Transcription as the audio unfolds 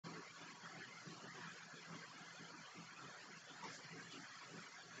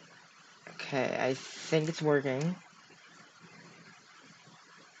Okay, I think it's working.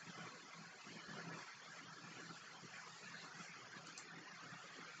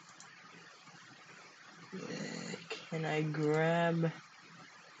 Can I grab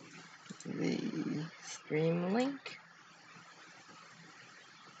the stream link?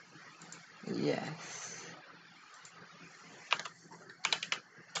 Yes.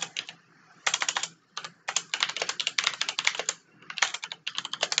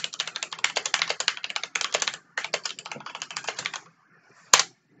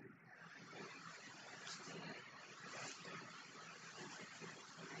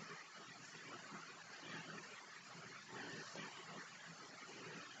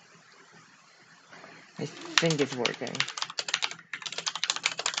 I think it's working.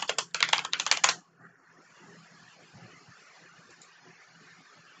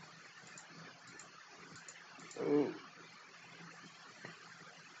 Ooh.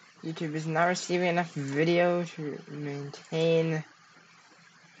 YouTube is not receiving enough video to maintain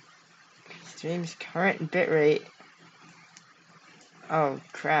stream's current bitrate. Oh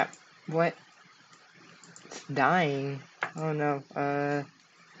crap. What? It's dying. Oh no.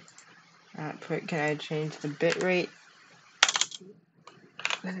 Output, can I change the bitrate?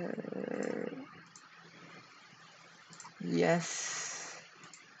 Yes.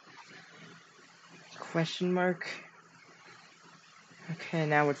 Question mark. Okay,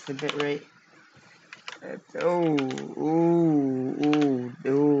 now what's the bitrate? Oh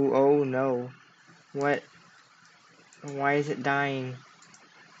no. What? Why is it dying?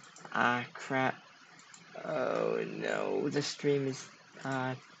 Ah, crap. Oh no, the stream is,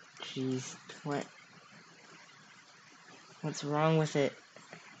 jeez. What's wrong with it?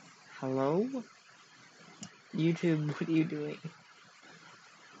 Hello? YouTube, what are you doing?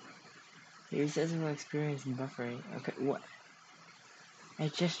 Your system will experience buffering. Okay, what? I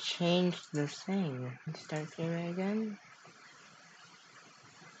just changed the thing. Start streaming again?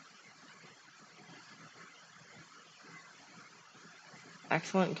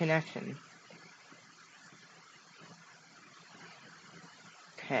 Excellent connection.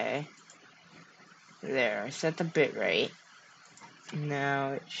 Okay. There, I set the bitrate.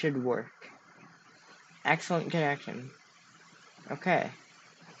 Now it should work. Excellent connection. Okay.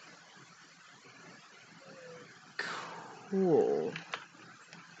 Cool.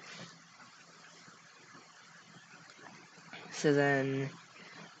 So then,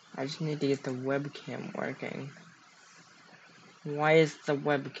 I just need to get the webcam working. Why is the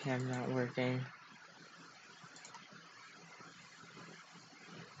webcam not working?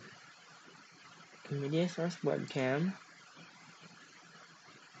 Media source webcam.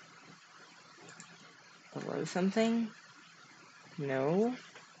 Below something? No.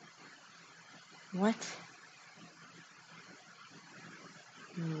 What?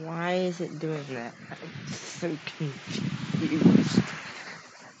 Why is it doing that? I'm so confused.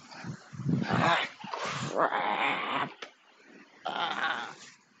 Ah, crap. Ah,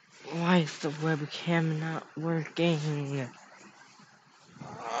 why is the webcam not working?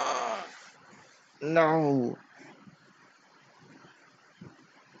 Ah, no.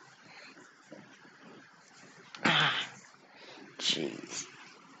 Ah, jeez.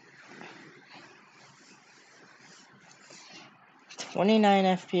 29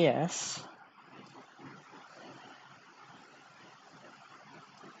 FPS.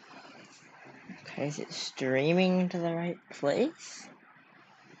 Okay, is it streaming to the right place?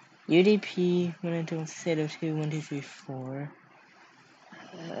 UDP 192.16802 1234.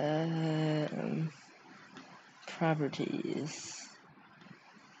 Properties.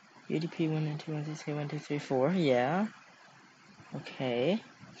 UDP 192.1681234. Yeah. Okay.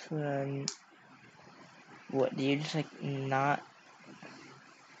 So then, what do you just like not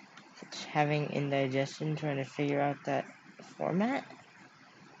having indigestion trying to figure out that format?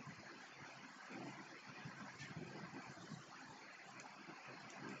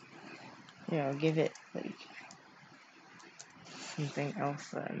 Yeah, I'll give it like something else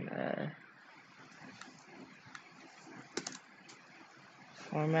then.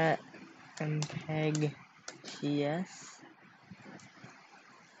 Format MPEG TS.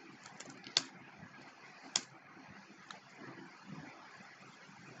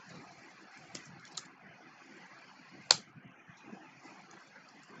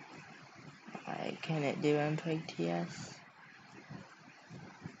 Why can it do MPEG TS?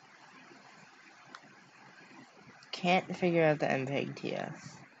 Can't figure out the MPEG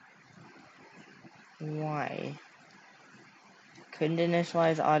TS. Why? Couldn't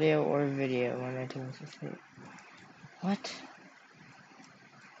initialize audio or video when I told it. What?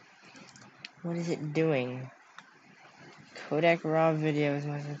 What is it doing? codec raw video is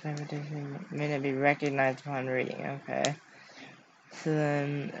most of the time may not be recognized upon reading. Okay. So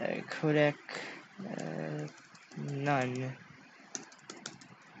then codec none.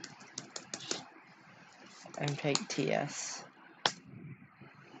 MPEG TS.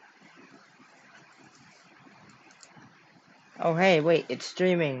 Oh hey, wait, it's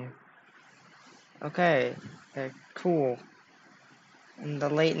streaming. Okay, cool. And the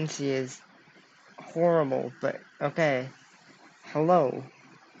latency is horrible, but okay. Hello.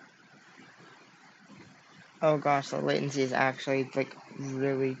 Oh gosh, the latency is actually like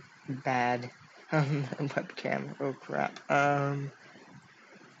really bad on the webcam. Oh crap. Hang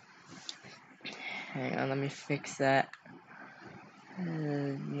on, let me fix that.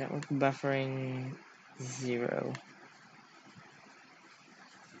 Network buffering 0.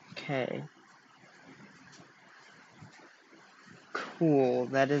 Okay. Cool.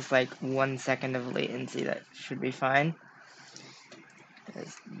 That is like 1 second of latency. That should be fine.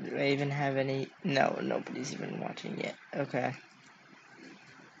 Do I even have any? No, nobody's even watching yet. Okay.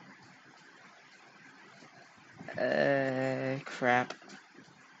 Crap.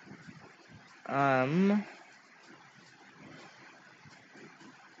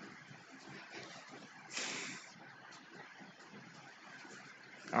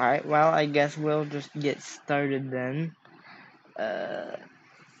 Alright, well, I guess we'll just get started then.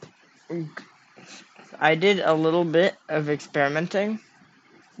 I did a little bit of experimenting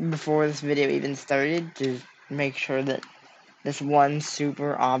before this video even started to make sure that this one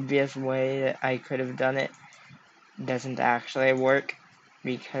super obvious way that I could have done it doesn't actually work,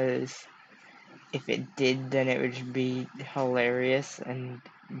 because if it did, then it would be hilarious and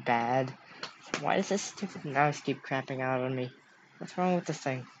bad. So why does this stupid mouse keep crapping out on me? What's wrong with this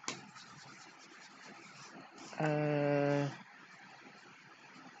thing?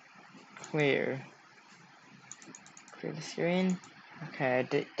 Clear the screen. Okay,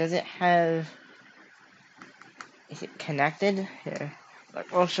 does it have... Is it connected? Here,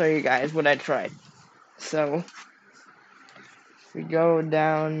 look, I'll show you guys what I tried. So, if we go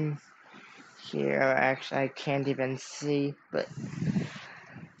down here, actually I can't even see, but,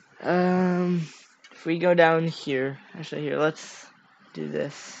 if we go down here, actually here, let's do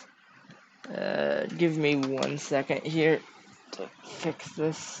this. Give me 1 second here to fix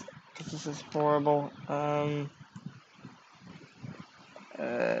this, because this is horrible.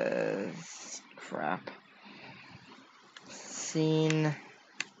 Crap. Scene.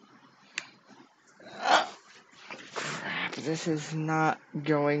 Crap, this is not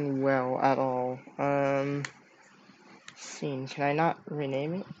going well at all. Scene, can I not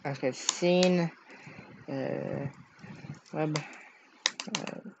rename it? Okay, scene, web,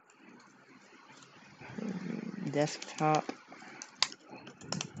 desktop,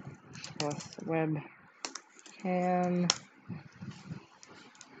 plus webcam,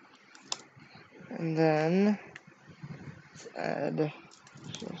 and then let's add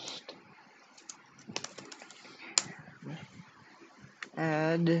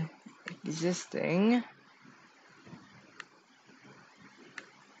existing.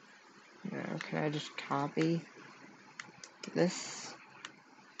 Now, can I just copy this?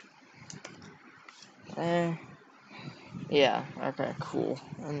 Yeah, okay, cool.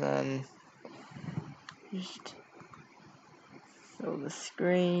 And then just fill the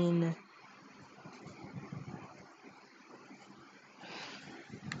screen.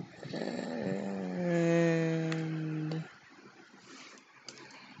 And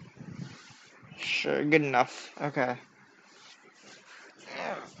sure, good enough. Okay.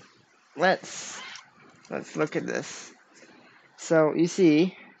 Let's look at this. So you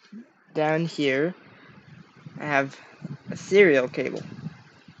see down here I have a serial cable.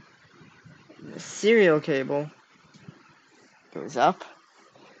 The serial cable goes up,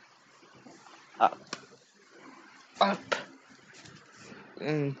 up, up,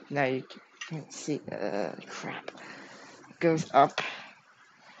 and now you can't see. Crap. It goes up,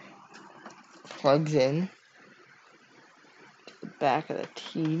 plugs in to the back of the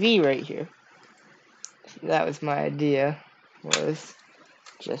TV right here. So that was my idea, was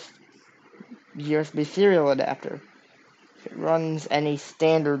just USB serial adapter. If it runs any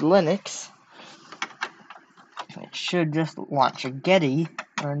standard Linux, it should just launch a Getty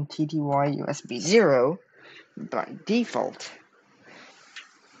on TTY USB 0 by default.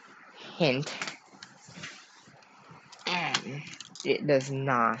 Hint. It does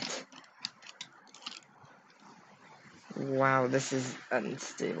not. Wow, this is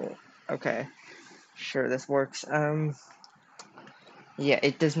unstable. Okay. Sure, this works. Yeah,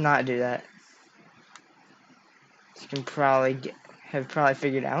 it does not do that. You can probably have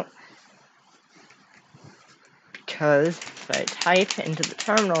figured out. because if I type into the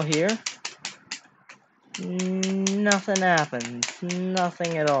terminal here, nothing happens.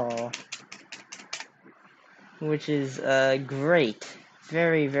 Nothing at all. Which is, great.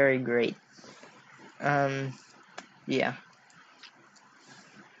 Very, very great. Yeah.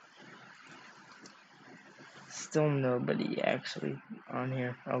 Still nobody actually on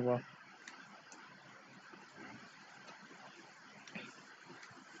here. Oh well.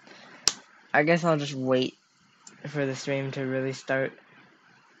 I guess I'll just wait for the stream to really start.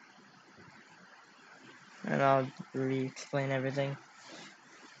 And I'll re-explain everything.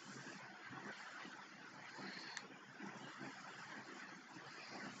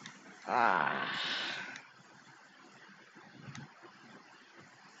 Ah.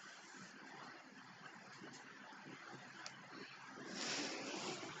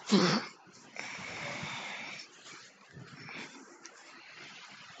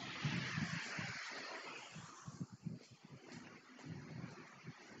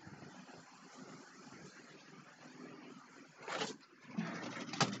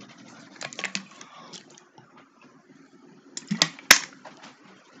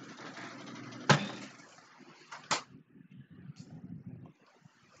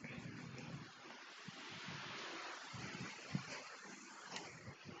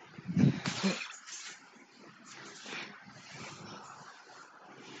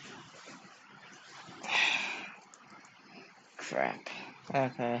 Crap.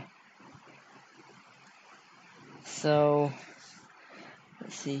 Okay. So,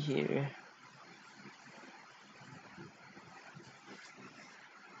 let's see here.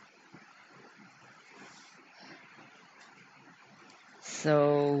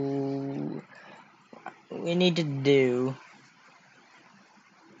 So, what we need to do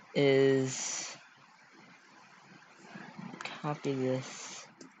is copy this.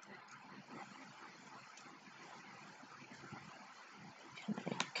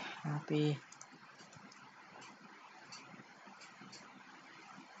 Copy.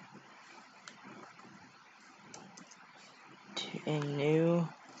 To a new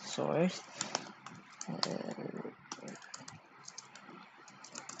source.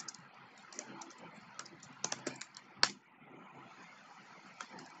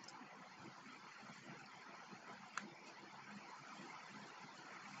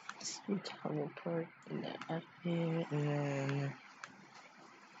 We teleport that here and then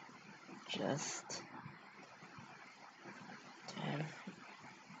just have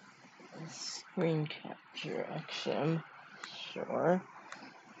a screen capture action. Sure,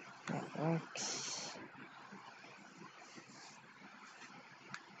 that works.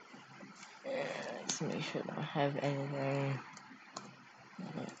 Let's make sure I don't have anything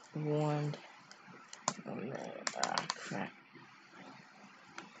that I want on there. Ah, crap.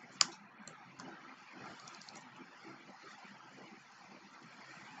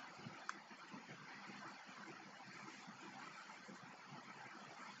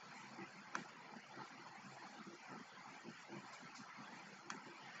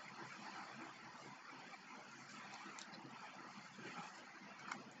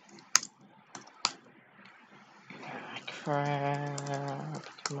 Crap,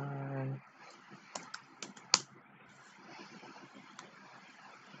 come on.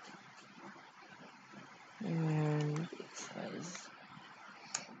 And it says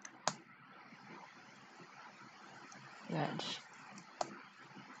that.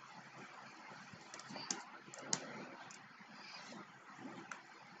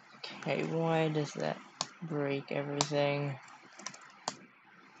 Okay, why does that break everything?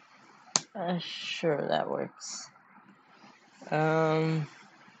 Sure, that works.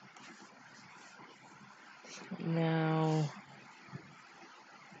 Now,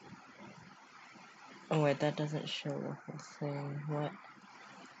 oh wait, that doesn't show the whole thing. What?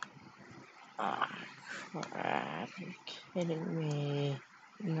 Ah, crap! You're kidding me.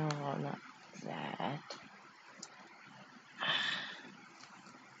 No, not that.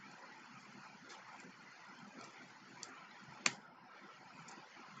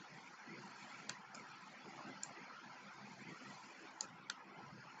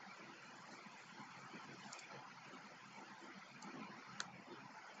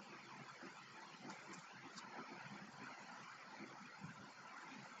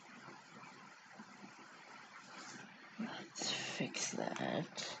 Let's fix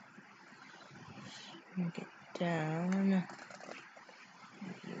that. Make it down.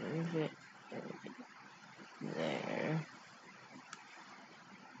 Move it there.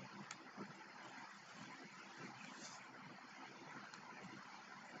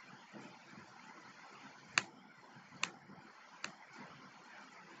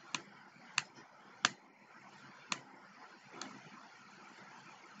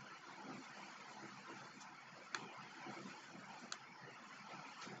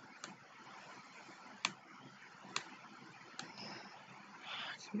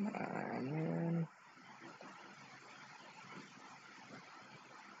 Come on, man.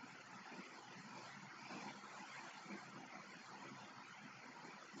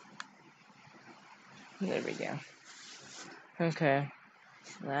 There we go. Okay,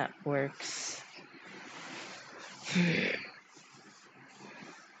 so that works.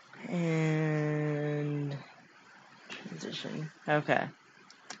 And transition. Okay.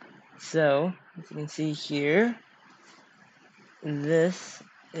 So, as you can see here, this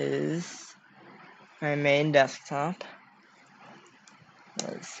is my main desktop.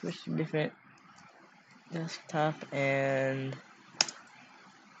 Let's switch to different desktop and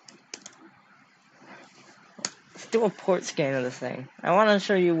let's do a port scan of this thing. I want to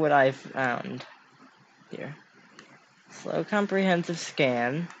show you what I found here. Slow comprehensive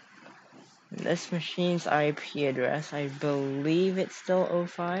scan. This machine's IP address, I believe it's still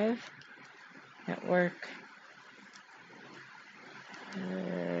 05 network.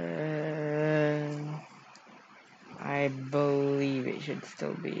 I believe it should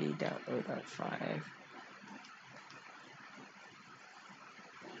still be .0.5.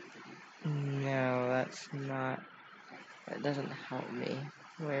 No, that's not. That doesn't help me.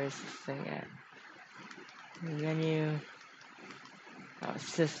 Where's this thing at? Menu. Oh,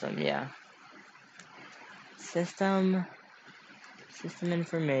 system, yeah. System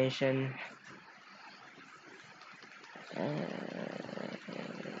information.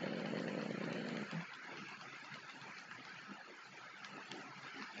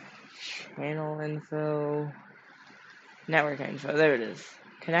 Channel info. Network info. There it is.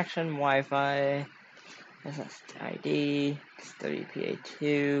 Connection, Wi-Fi, SSID, it's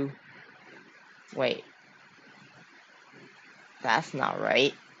WPA2. Wait. That's not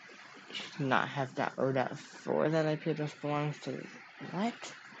right. It should not have that .0.4. That IP address belongs to what?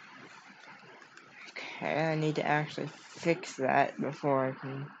 Okay, I need to actually fix that before I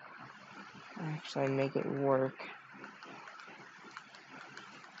can actually make it work.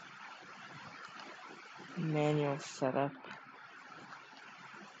 Manual setup.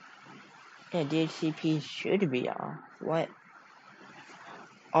 Yeah, DHCP should be off. What?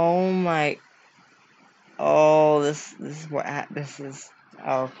 Oh my. Oh, this is what this is.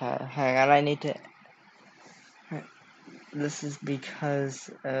 Okay, hang on. I need to. This is because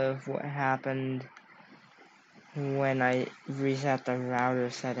of what happened when I reset the router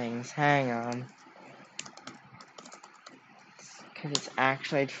settings. Hang on. Because it's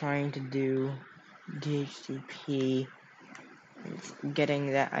actually trying to do DHCP. It's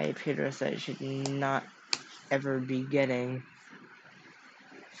getting that IP address that it should not ever be getting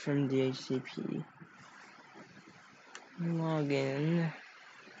from DHCP. Login.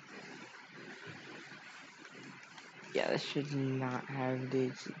 Yeah, this should not have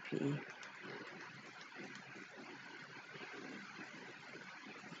DHCP.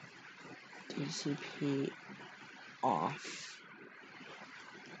 DHCP off.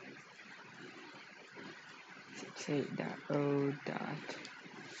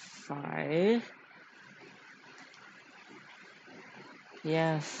 68.0.5.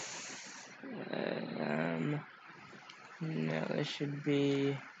 Yes. No, it should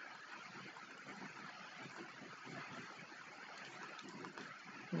be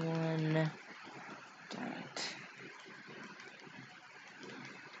 1.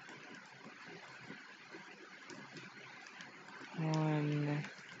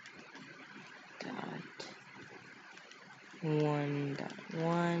 One dot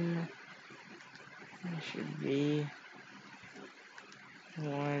one. It should be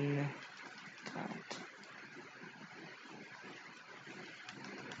 1 dot.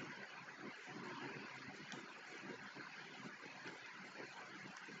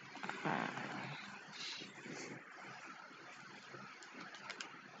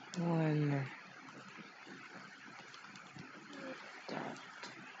 One dot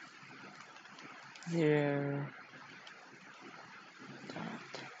 0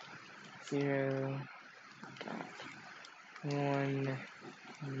 dot 0 dot 1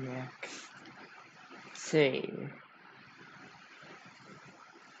 next. Save.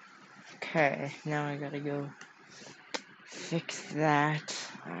 Okay, now I gotta go fix that.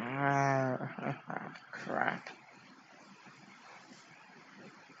 Crap.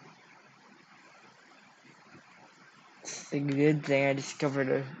 It's a good thing I discovered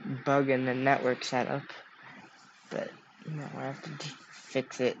a bug in the network setup, but now I have to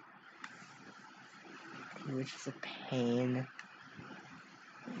fix it, which is a pain.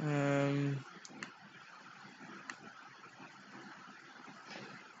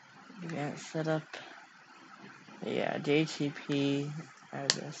 Yeah, setup. Yeah, DHCP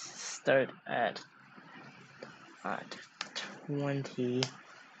address start at 20.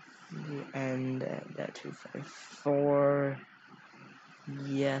 and that 254.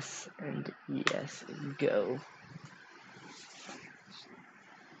 Yes, and yes, go.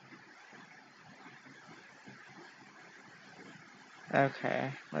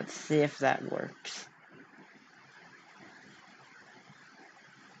 Okay, let's see if that works.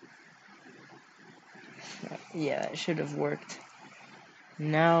 Yeah, it should have worked.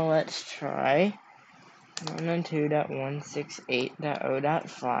 Now let's try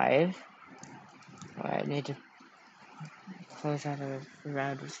 192.168.0.5. I need to close out of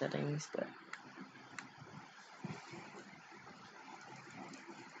router settings, but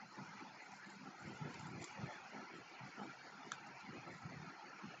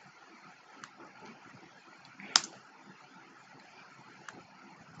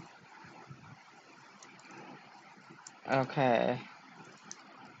okay.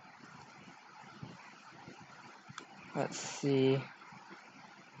 Let's see.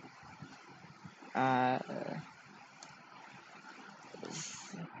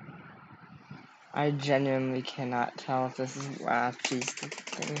 I genuinely cannot tell if this is geez, the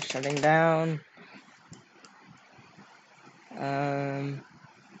thing is shutting down.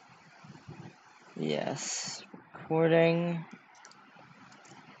 Yes, recording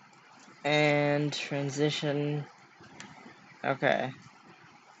and transition. Okay.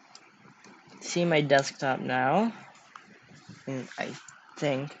 See my desktop now. And I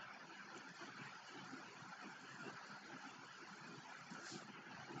think.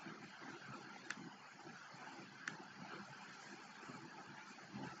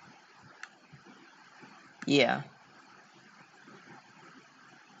 Yeah.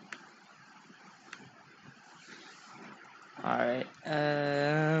 Alright.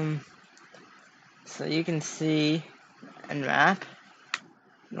 So you can see nmap.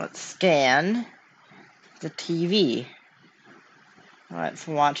 Let's scan the TV. Let's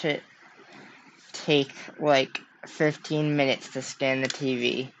watch it take like 15 minutes to scan the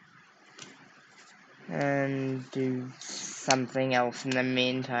TV. And do something else in the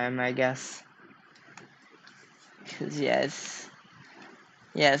meantime, I guess. Because,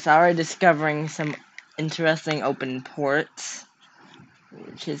 yes, already discovering some interesting open ports,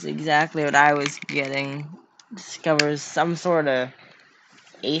 which is exactly what I was getting. Discovers some sort of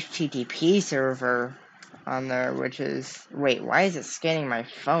HTTP server on there, which is, wait, why is it scanning my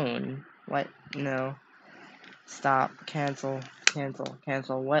phone? What? No. Stop. Cancel.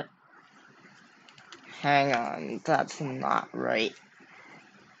 What? Hang on, that's not right.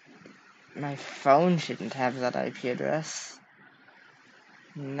 My phone shouldn't have that IP address.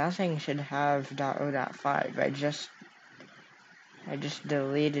 Nothing should have .0.5. I just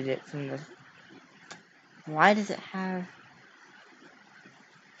deleted it from the... Why does it have...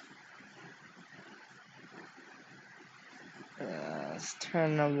 let's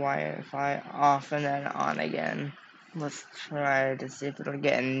turn the Wi-Fi off and then on again. Let's try to see if it'll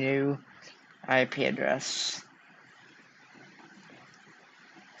get a new IP address.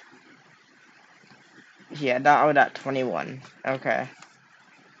 Yeah, .0.21. Okay.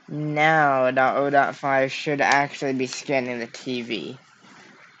 Now .0.5 should actually be scanning the TV.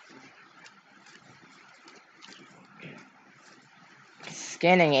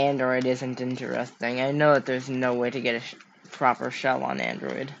 Scanning Android isn't interesting. I know that there's no way to get a proper shell on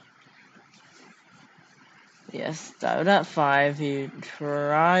Android. Yes, .0.5, you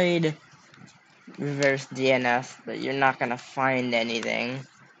tried reverse DNS, but you're not gonna find anything.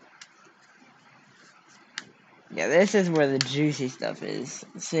 Yeah, this is where the juicy stuff is.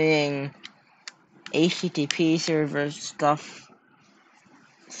 Seeing HTTP server stuff.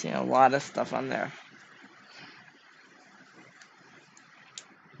 Seeing a lot of stuff on there.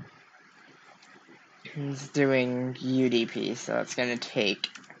 It's doing UDP, so it's gonna take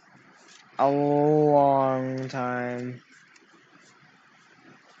a long time.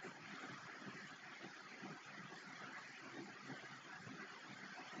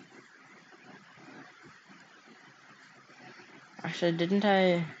 Actually, didn't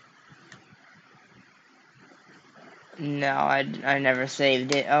I? No, I never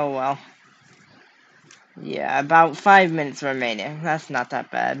saved it. Oh well. Yeah, about 5 minutes remaining. That's not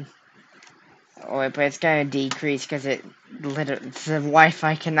that bad. Oh, wait, but it's gonna decrease because the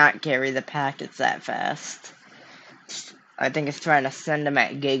Wi-Fi cannot carry the packets that fast. I think it's trying to send them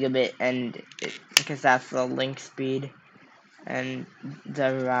at gigabit, and because that's the link speed, and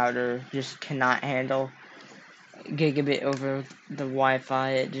the router just cannot handle gigabit over the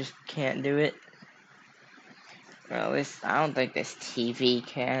Wi-Fi. It just can't do it. Or at least I don't think this TV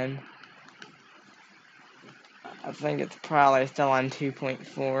can. I think it's probably still on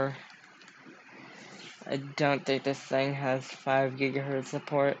 2.4. I don't think this thing has 5 gigahertz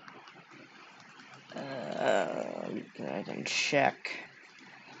support. I can check.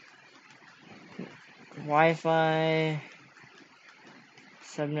 Wi-Fi,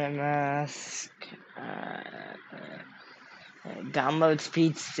 subnet mask, download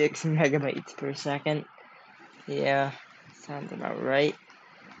speed 6 megabytes per second. Yeah, sounds about right.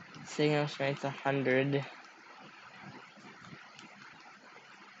 Signal strength 100.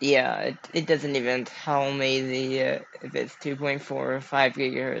 Yeah, it doesn't even tell me the if it's 2.4 or 5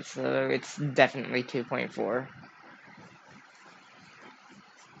 gigahertz, so it's definitely 2.4.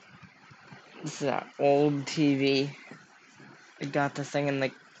 This is an old TV. I got this thing in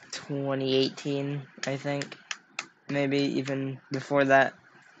like 2018, I think. Maybe even before that.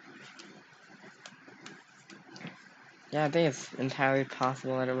 Yeah, I think it's entirely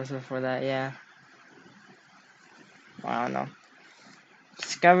possible that it was before that, yeah. I don't know.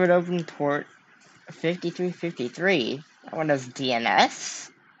 Discovered open port 5353. That one does DNS?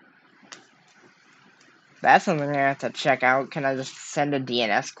 That's something I have to check out. Can I just send a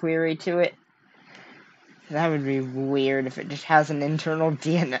DNS query to it? That would be weird if it just has an internal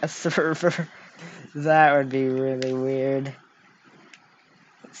DNS server. That would be really weird.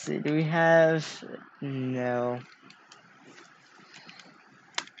 Let's see, do we have... No.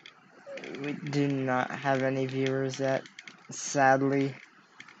 We do not have any viewers yet, sadly.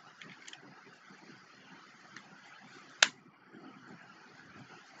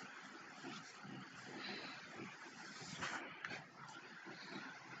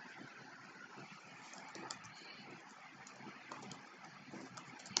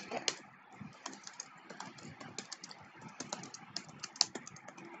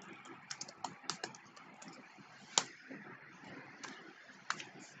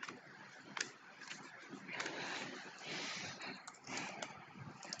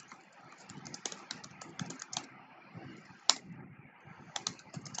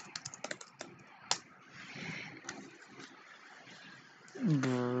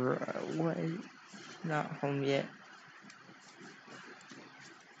 Bruh, what? Not home yet.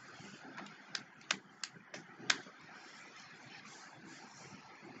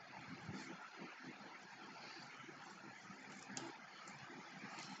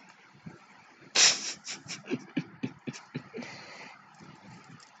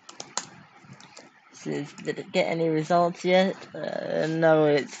 Did it get any results yet? No,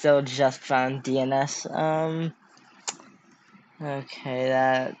 it still just found DNS. Okay,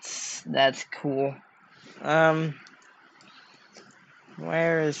 that's cool. There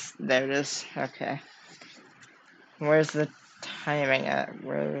it is. Okay. Where's the timing at?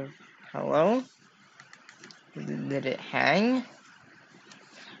 Hello? Did it hang?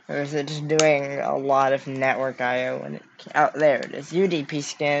 Or is it just doing a lot of network I/O when it... Oh, there it is. UDP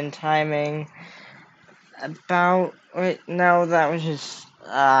scan timing. About... Wait, no, that was just...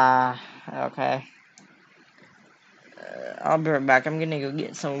 okay. I'll be right back. I'm gonna go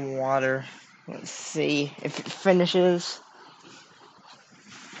get some water. Let's see if it finishes.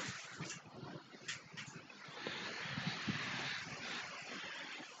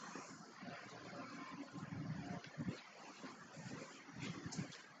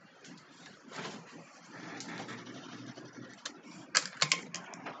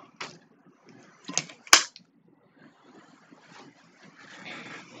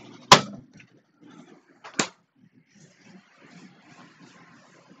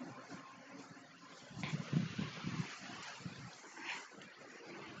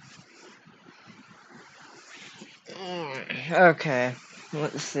 Okay,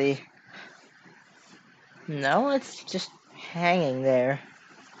 let's see. No, it's just hanging there.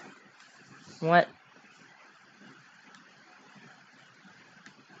 What?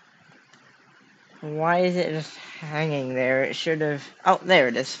 Why is it just hanging there? It should have... Oh, there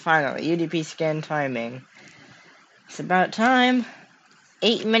it is, finally. UDP scan timing. It's about time.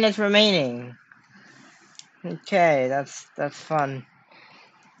 8 minutes remaining. Okay, that's fun.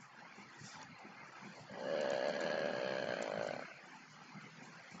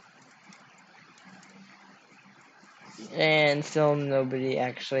 And still nobody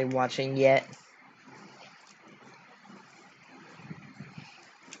actually watching yet.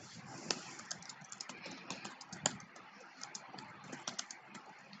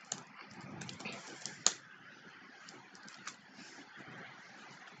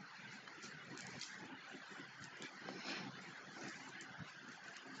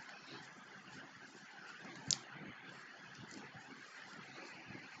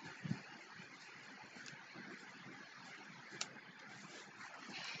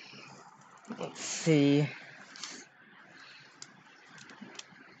 Let's see.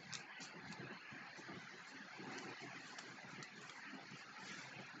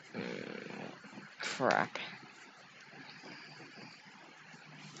 Crap.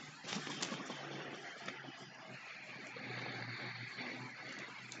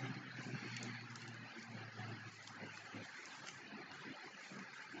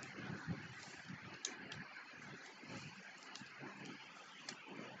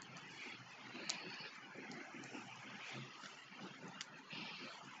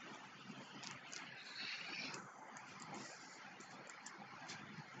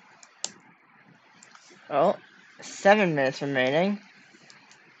 Oh, 7 minutes remaining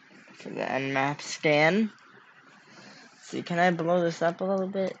for the nmap scan. See, can I blow this up a little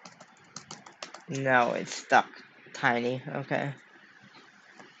bit? No, it's stuck. Tiny, okay.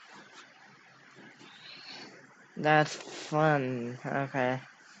 That's fun, okay.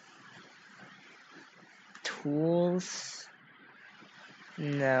 Tools?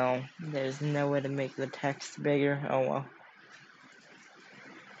 No, there's no way to make the text bigger. Oh well.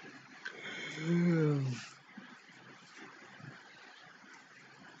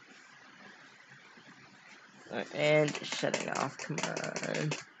 And shutting off, come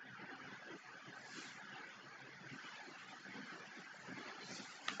on.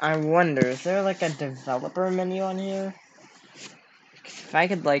 I wonder, is there like a developer menu on here? If I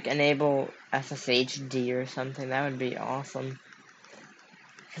could like enable SSHD or something, that would be awesome.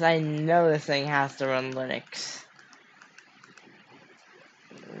 Because I know this thing has to run Linux.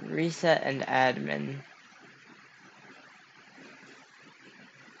 Reset and admin.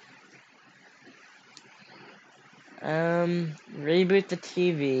 Reboot the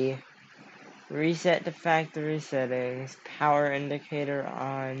TV. Reset to factory settings. Power indicator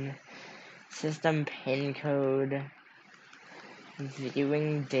on. System pin code.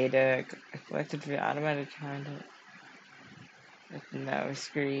 Viewing data. Collected via automatic content. No,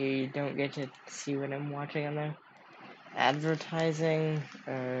 screw you. You don't get to see what I'm watching on there. Advertising.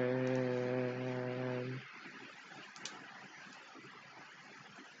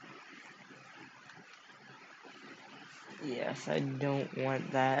 Yes, I don't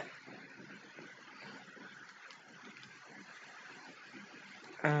want that.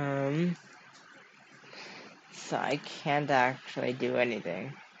 So I can't actually do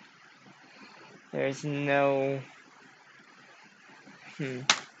anything. There's no...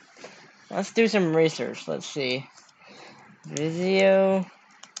 Let's do some research. Let's see. Vizio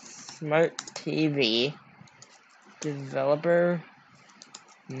Smart TV. Developer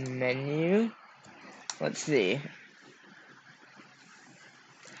menu. Let's see.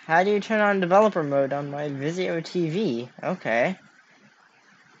 How do you turn on developer mode on my Vizio TV? Okay.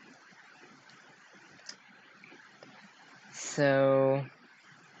 So,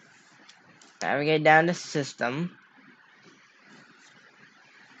 navigate down to system.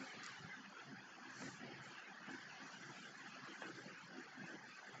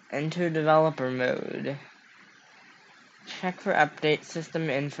 Enter developer mode. Check for update system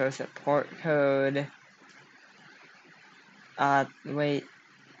info support code. Wait.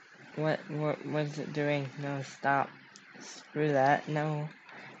 What is it doing? No, stop. Screw that. No.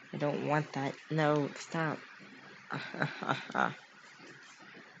 I don't want that. No, stop.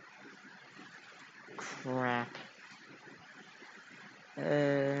 Crap.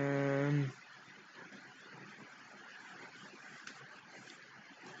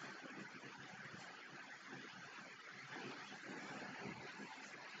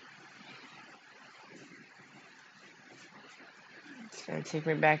 It's gonna take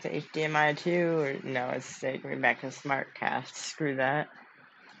me back to HDMI 2, or no, it's taking me back to SmartCast. Screw that.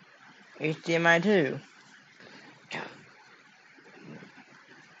 HDMI 2. Go.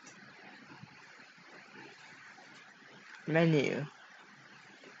 Menu.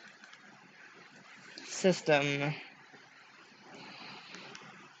 System.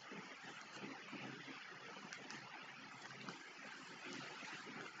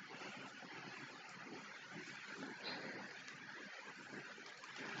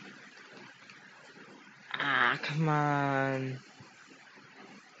 Ah, come on.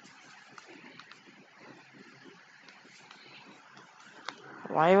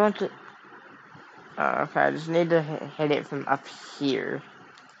 Why you want to... Oh, okay, I just need to hit it from up here.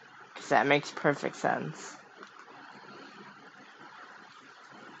 Because that makes perfect sense.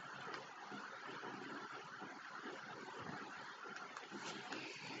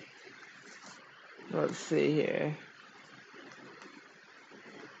 Let's see here.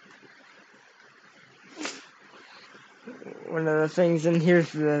 One of the things in here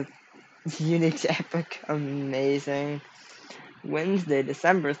is the Unix Epic. Amazing. Wednesday,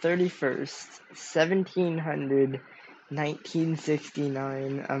 December 31st,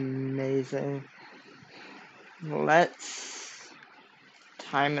 1969. Amazing. Let's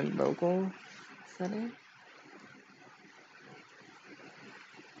time and local. setting?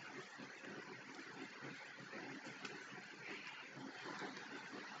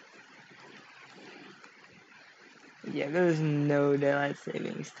 Yeah, there's no daylight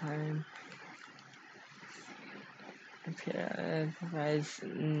savings time. Okay, guys,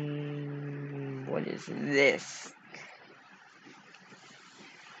 what is this?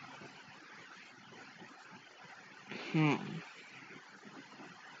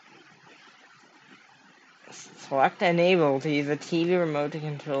 Select enable to use a TV remote to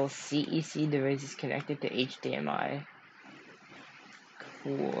control CEC devices connected to HDMI.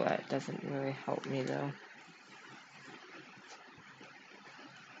 Cool, that doesn't really help me though.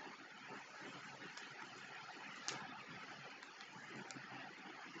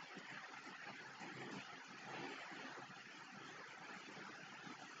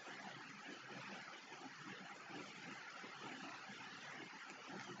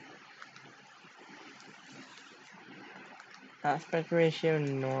 Aspect ratio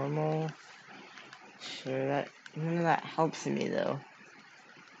normal. Sure, none of that helps me though.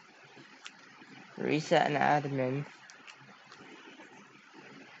 Reset an admin.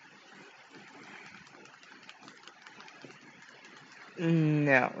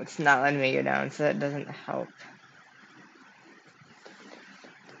 No, it's not letting me go down, so that doesn't help.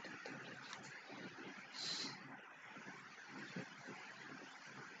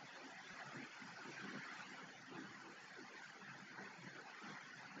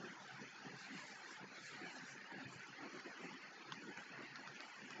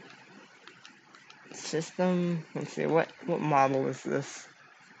 System, let's see, what model is this?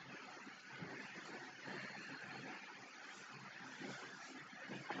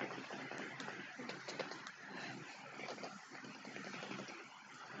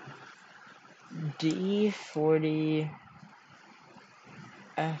 D40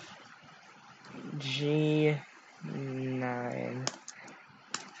 FG9.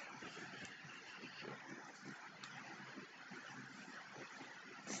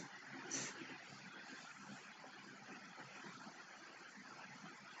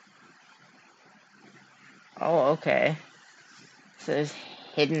 Oh, okay. So there's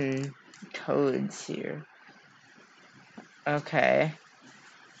hidden codes here. Okay.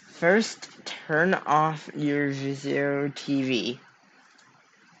 First, turn off your Vizio TV.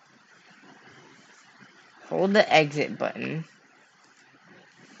 Hold the exit button.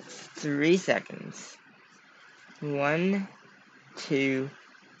 3 seconds. 1, 2,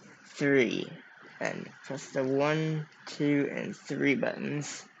 3. And press the 1, 2, and 3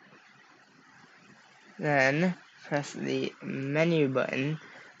 buttons. Then press the menu button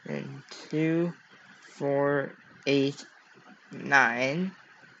and 2, 4, 8, 9.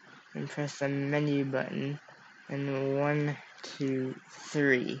 And press the menu button and 1, 2,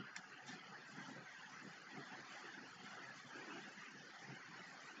 3.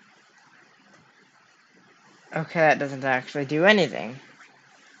 Okay, that doesn't actually do anything.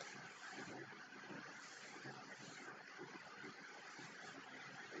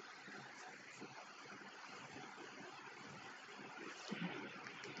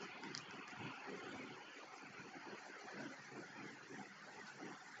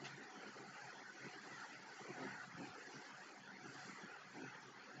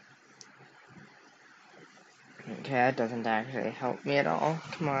 Okay, that doesn't actually help me at all.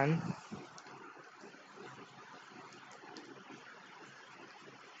 Come on.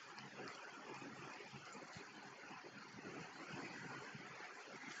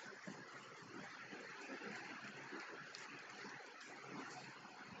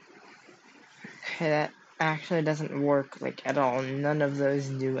 Okay, that actually doesn't work, like, at all. None of those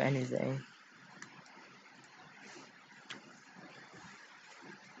do anything.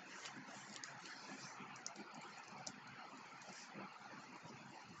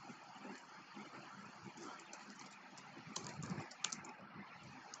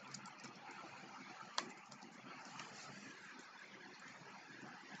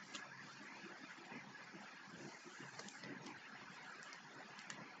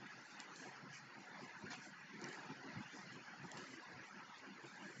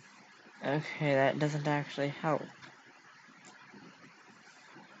 Okay, that doesn't actually help.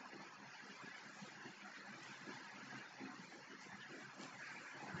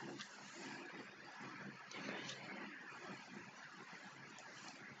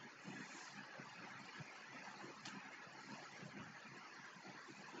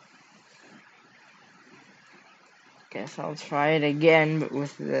 Guess I'll try it again, but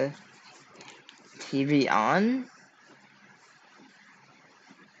with the TV on.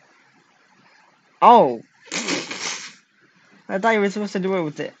 Oh! I thought you were supposed to do it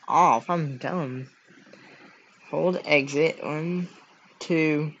with it off. I'm dumb. Hold exit. 1,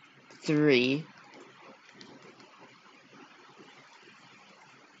 2, 3.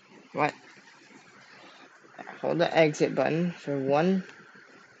 What? Hold the exit button for 1,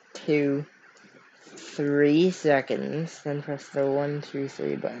 2, 3 seconds. Then press the 1, 2,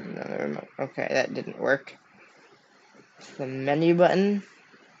 3 button on the remote. Okay, that didn't work. It's the menu button.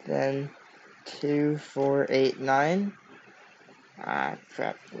 Then 2, 4, 8, 9. Ah,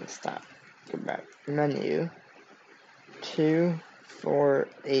 crap. Let's stop. Go back. Menu. 2, 4,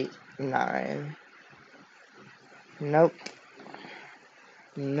 8, 9. Nope.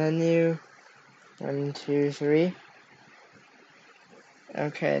 Menu. 1, 2, 3.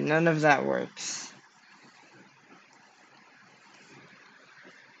 Okay, none of that works.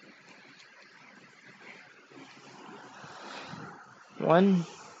 One,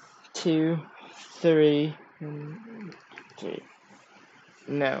 2, 3. 3.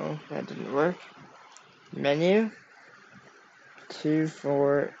 No, that didn't work. Menu. 2,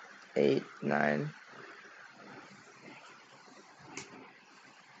 4, 8, 9.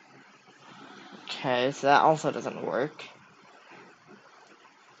 Okay, so that also doesn't work.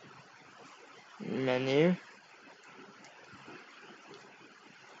 Menu.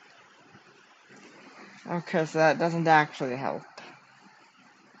 Okay, so that doesn't actually help.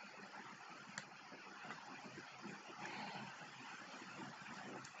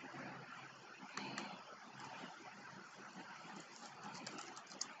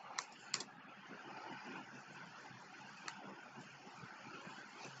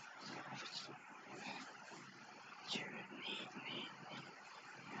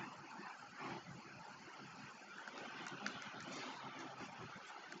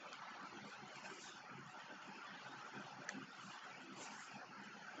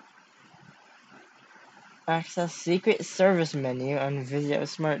 Access secret service menu on Vizio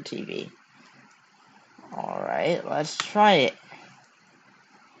Smart TV. Alright, let's try it.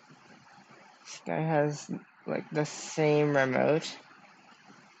 This guy has, like, the same remote.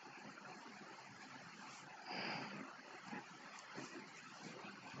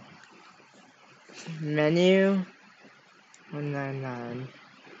 Menu. 199.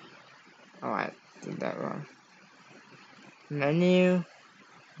 Oh, I did that wrong. Menu.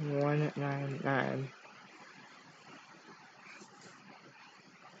 199.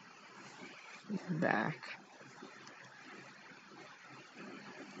 Back.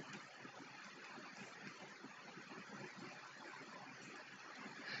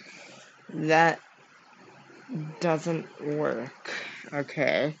 That doesn't work.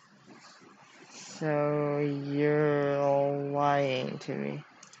 Okay. So you're lying to me.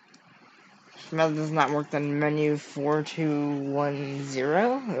 Smell does not work, then menu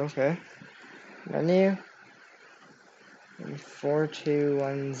 4210. Okay. Menu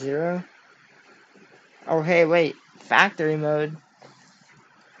 4210. Oh, hey, wait. Factory mode.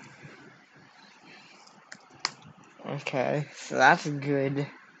 Okay, so that's good.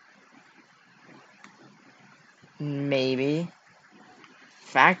 Maybe.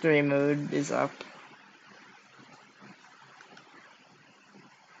 Factory mode is up.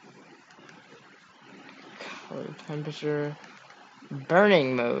 Color temperature.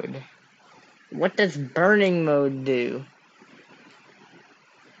 Burning mode. What does burning mode do?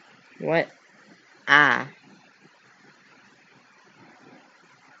 What? Ah.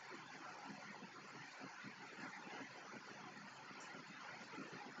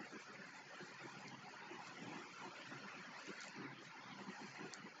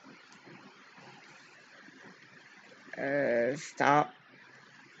 Stop.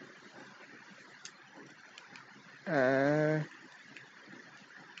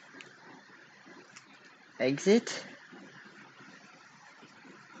 Exit.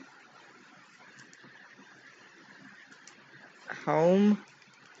 Home.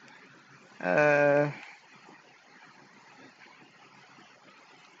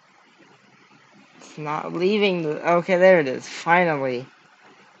 It's not leaving the. Okay, there it is. Finally.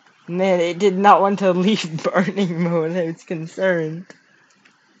 Man, it did not want to leave burning mode. I was concerned.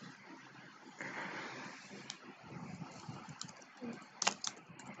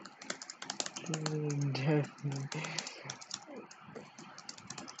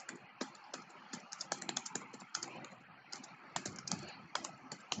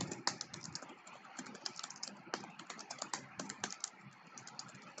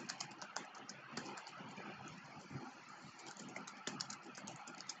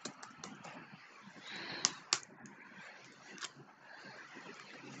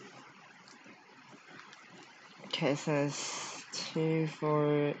 Okay, so it's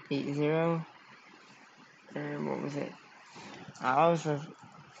 2480. And what was it?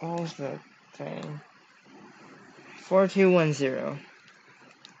 What was the thing? 4210.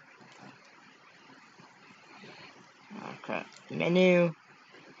 Okay. Menu.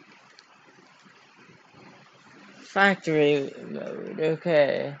 Factory mode.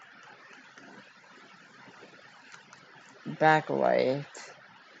 Okay. Backlight.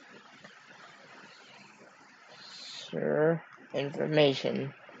 Sure.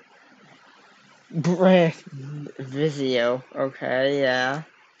 Information. Brand. Vizio. Okay, yeah.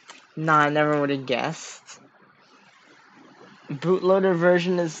 Nah, I never would have guessed. Bootloader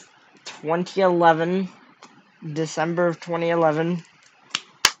version is 2011. December of 2011.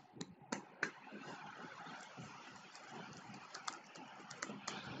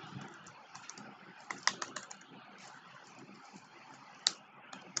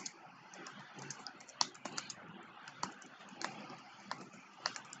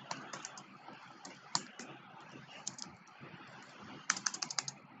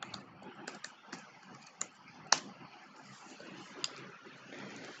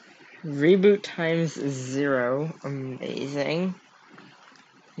 Reboot times 0. Amazing.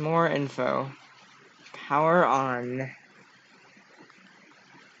 More info. Power on.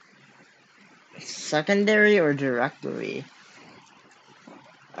 Secondary or directory?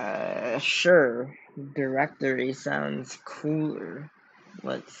 Sure. Directory sounds cooler.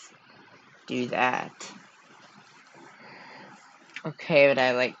 Let's do that. Okay, but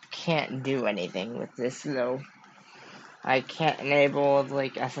I can't do anything with this though. I can't enable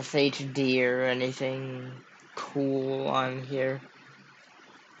SSHD or anything cool on here.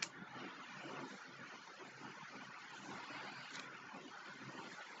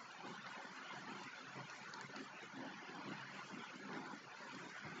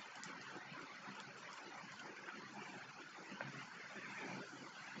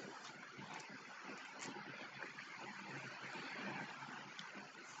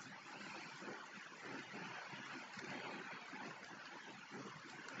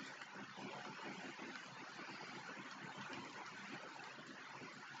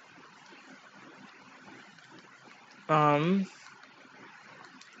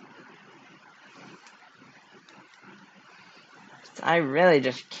 I really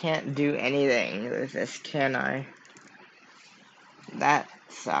just can't do anything with this, can I? That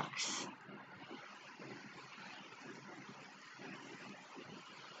sucks.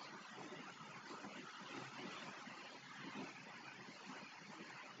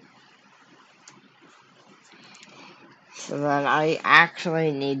 So then I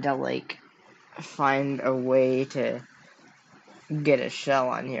actually need to find a way to get a shell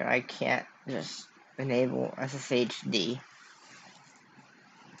on here. I can't just enable SSHD.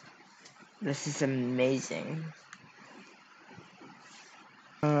 This is amazing.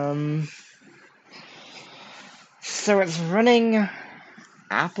 So it's running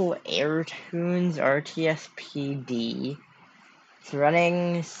Apple AirTunes RTSPD. It's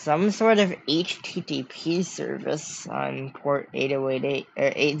running some sort of HTTP service on port 8008.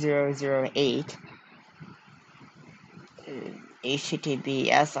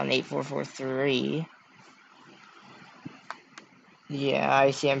 HTTPS on 8443. Yeah,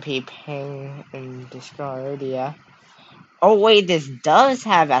 ICMP ping and discard, yeah. Oh wait, this does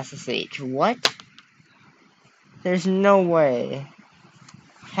have SSH. What? There's no way.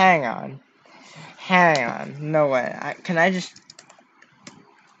 Hang on. No way. Can I just...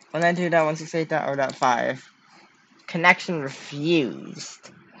 192.168.0.5. Connection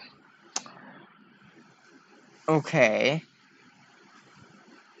refused. Okay.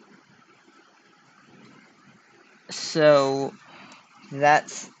 So,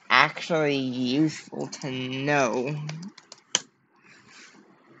 that's actually useful to know.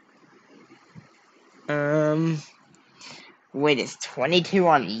 Wait, is 22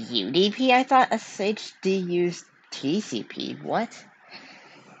 on UDP? I thought SHD used TCP. What?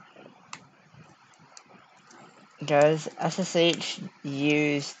 Does SSH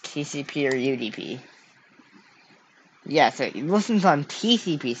use TCP or UDP? Yeah, so it listens on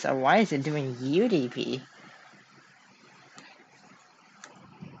TCP, so why is it doing UDP?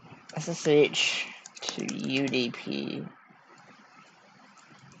 SSH to UDP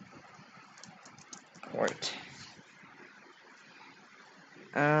port.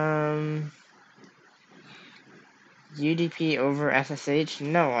 UDP over SSH?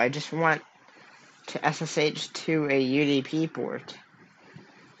 No, I just want to SSH to a UDP port.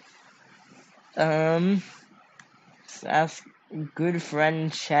 Let's ask good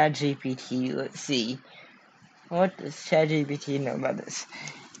friend ChatGPT. Let's see. What does ChatGPT know about this?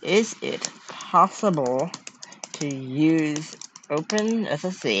 Is it possible to use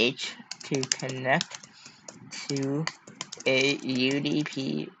OpenSSH to connect to a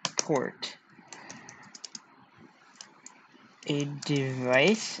UDP port. A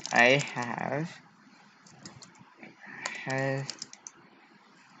device I have has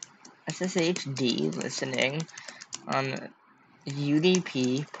SSHD listening on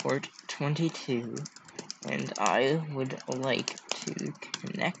UDP port 22, and I would like to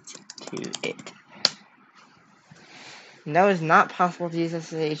connect to it. No, it's not possible to use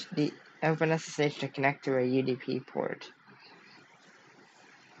OpenSSH to connect to a UDP port.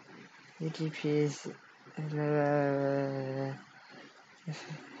 UDP is...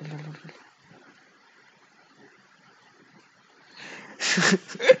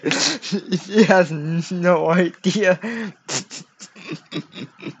 She has no idea.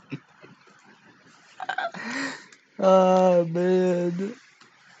 Oh man.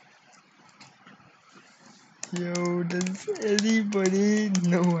 Yo, does anybody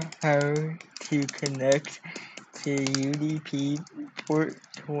know how to connect to UDP port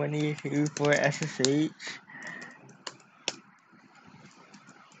 22 for SSH?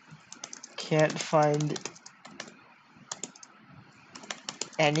 Can't find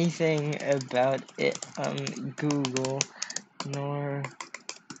anything about it on Google, nor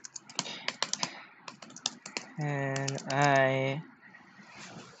can I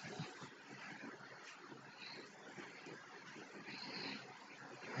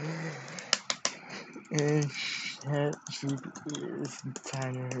and ChatGPT is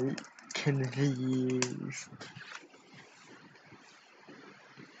totally confused.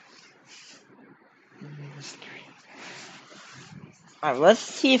 Alright, let's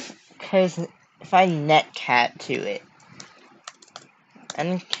see if I netcat to it.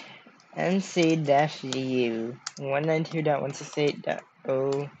 nc-u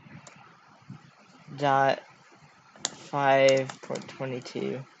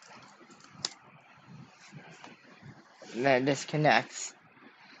 192.168.0.5.22. That disconnects.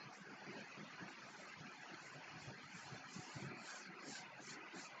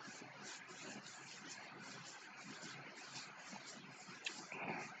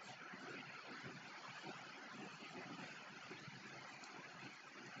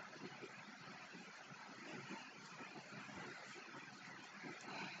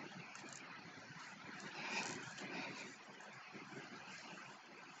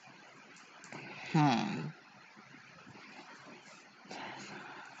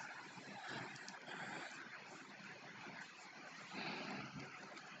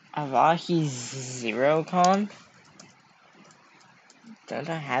 Avahi zero conf? Don't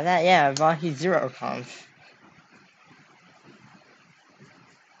I have that? Yeah, Avahi zero conf.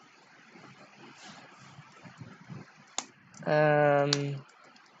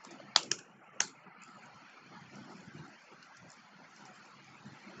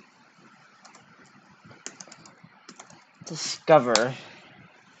 Discover.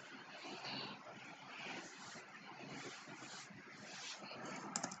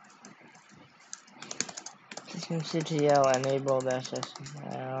 systemctl enable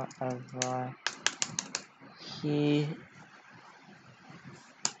SSL Avahi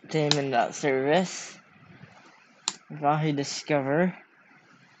daemon.service. Avahi discover.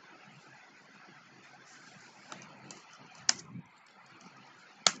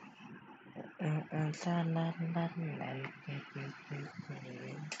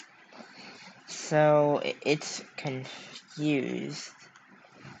 So it's confused.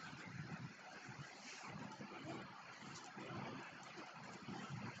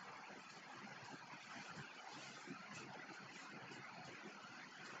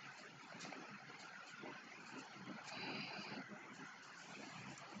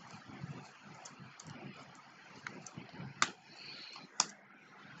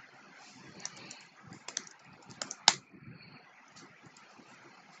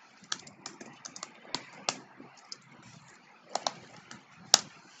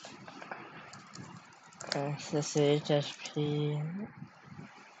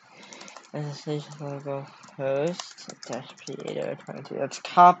 SSH logo host -p8022. Let's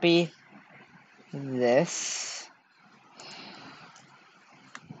copy this.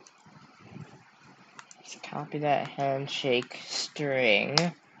 Let's copy that handshake string.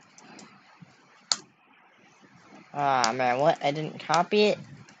 Ah man, what? I didn't copy it?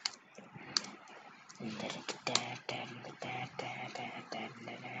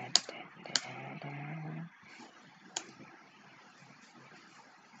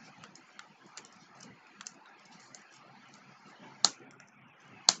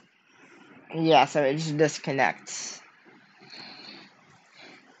 Yeah, so it just disconnects.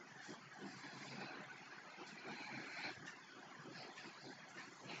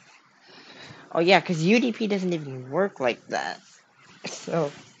 Oh yeah, because UDP doesn't even work like that.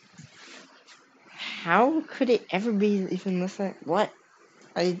 So, how could it ever be even listening? What?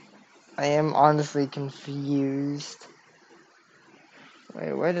 I am honestly confused.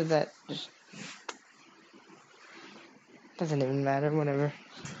 Wait, where did that just... Doesn't even matter, whatever.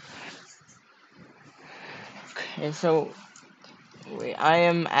 Okay, so... Wait, I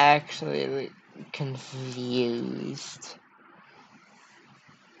am actually confused.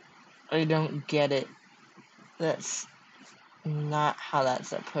 I don't get it. That's not how that's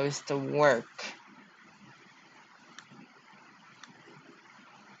supposed to work.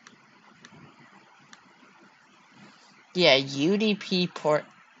 Yeah, UDP port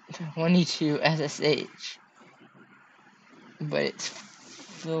 22 SSH. But it's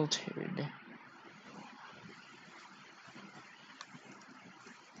filtered.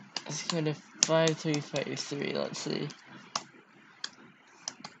 Let's go to 5353, let's see.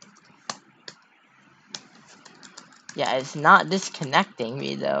 Yeah, it's not disconnecting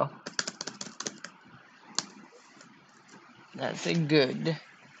me though. That's a good.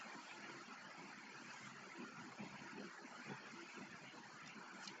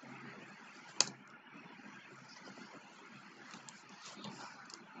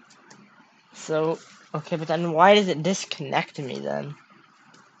 So, okay, but then why does it disconnect me then?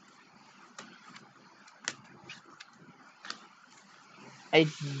 I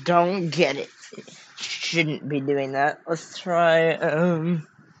don't get it. It shouldn't be doing that. Let's try,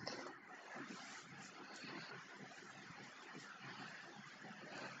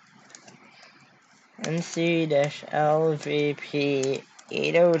 NC-LVP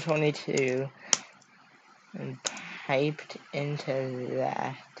 8022 and piped into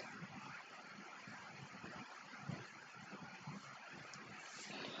that.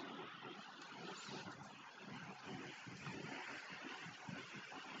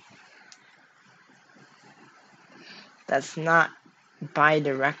 That's not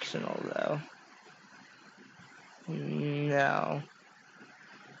bi-directional though. No.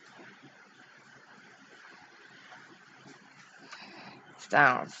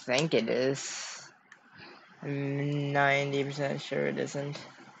 I don't think it is. I'm 90% sure it isn't.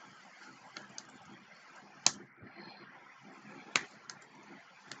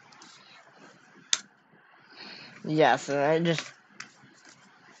 Yes, and I just...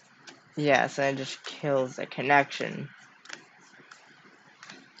 Yes, and it just kills the connection.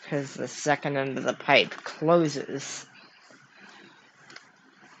 Because the second end of the pipe closes.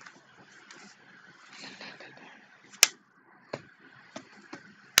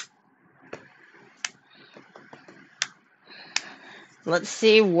 Let's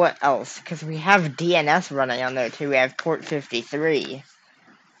see what else, because we have DNS running on there too. We have port 53.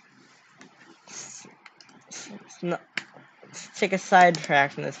 Let's take a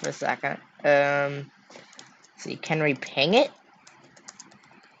sidetrack from this for a second. See, can we ping it?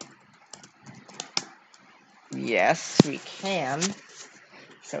 Yes, we can.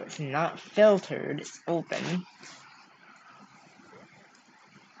 So it's not filtered, it's open.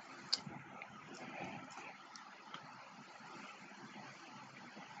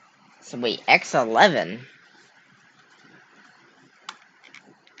 So wait, X11?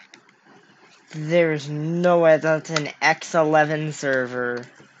 There's no way that's an X11 server.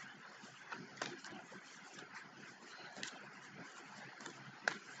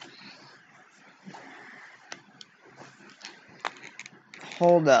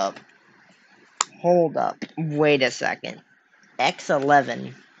 Hold up. Hold up. Wait a second.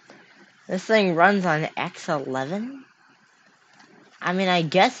 X11? This thing runs on X11? I mean, I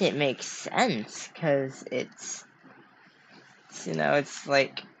guess it makes sense, because it's, you know, it's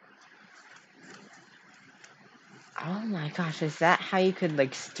like... Oh my gosh, is that how you could,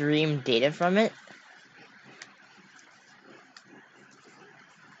 like, stream data from it?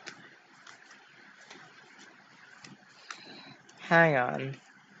 Hang on.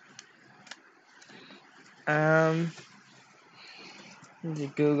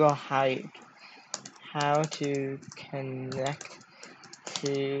 Google how to connect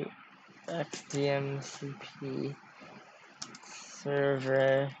to XDMCP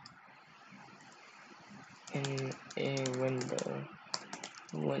server in a window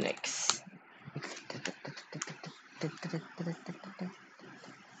Linux.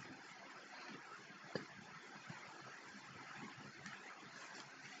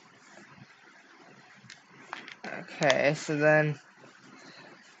 Okay, so then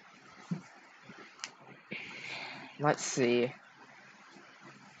let's see.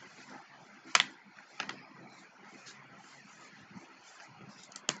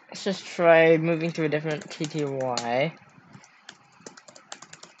 Let's just try moving to a different TTY.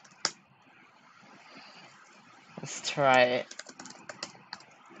 try it.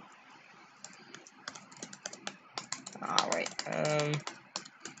 Oh, wait.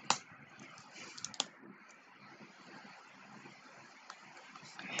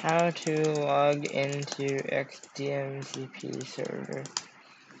 How to log into XDMCP server.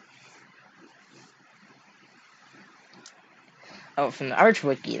 Oh, from the Arch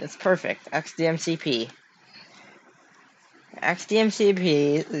Wiki. That's perfect. XDMCP.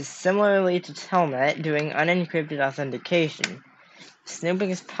 XDMCP is similarly to Telnet, doing unencrypted authentication. Snooping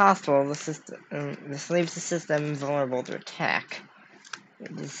is possible. This leaves the system vulnerable to attack.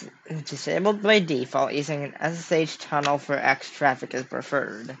 It is disabled by default. Using an SSH tunnel for X traffic is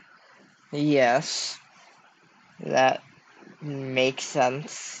preferred. Yes, that makes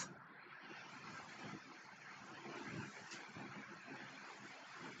sense.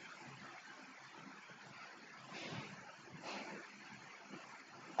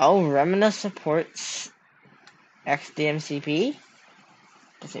 Oh, Remina supports XDMCP?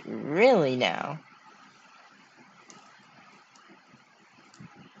 Does it really now?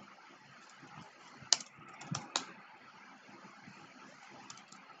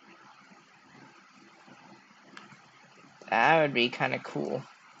 That would be kind of cool.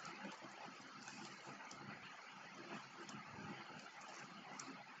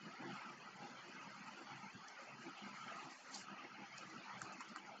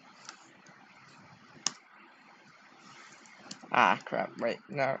 Ah, crap, wait,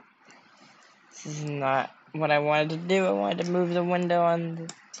 no. This is not what I wanted to do. I wanted to move the window on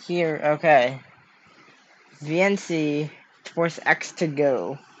here. Okay. VNC, force X to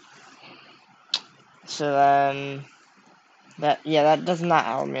go. So then, that does not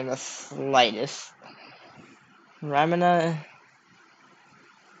help me in the slightest. Remina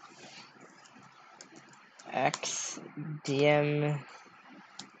X DMCP.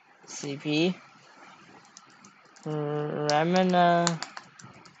 Remina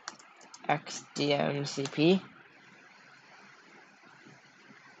X DMCP.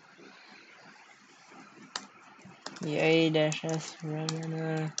 EA-S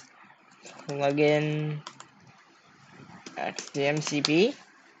Remina plugin XDMCP.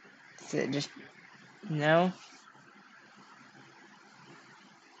 Is it just no?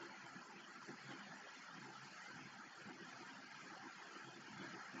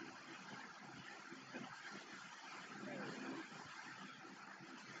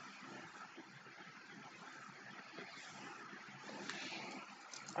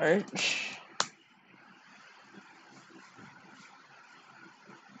 Arch.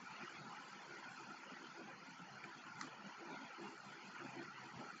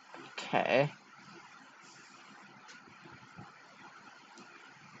 Okay.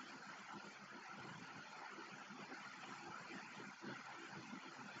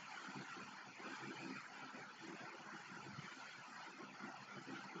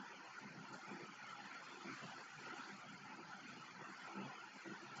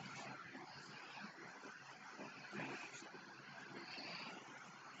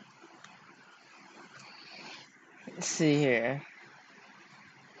 Let's see here.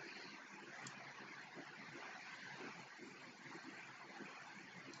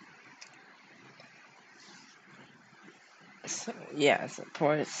 So, yeah,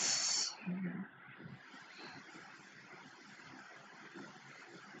 supports.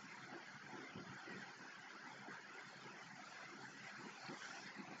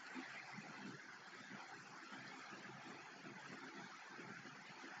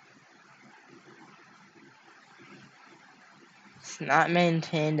 It's not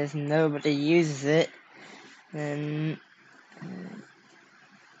maintained as nobody uses it. Then.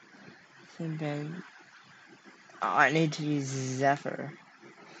 Oh, I need to use Zephyr.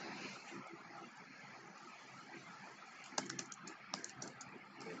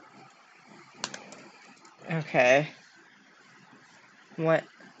 Okay. What?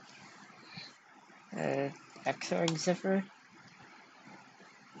 Xorg Zephyr?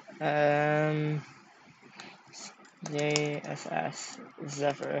 JSS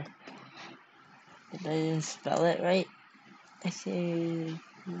Zephyr. Did I even spell it right? I see.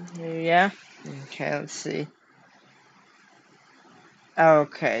 Yeah. Okay, let's see.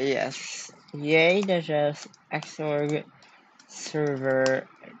 Okay, yes. Yay, digest Xorg server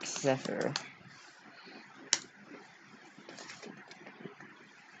Zephyr.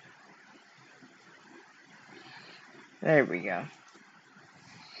 There we go.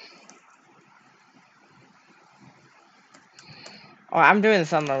 Oh, I'm doing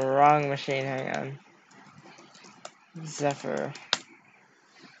this on the wrong machine. Hang on. Zephyr.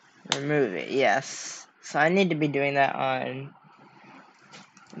 Remove it, yes. So I need to be doing that on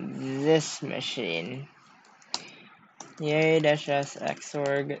this machine. yay-s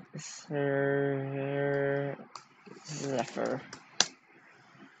xorg zephyr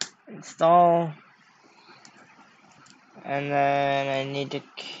install, and then I need to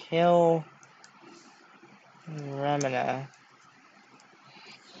kill Remina.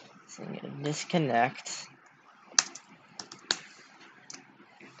 So I'm gonna disconnect,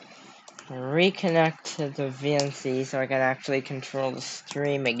 reconnect to the VNC so I can actually control the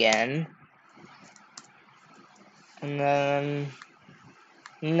stream again. And then,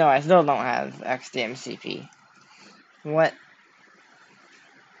 no, I still don't have XDMCP. What?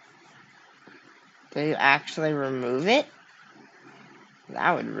 Did you actually remove it?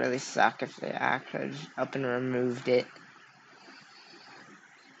 That would really suck if they actually just up and removed it.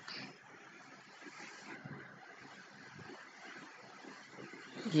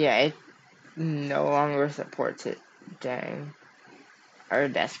 Yeah, it no longer supports it. Dang. Our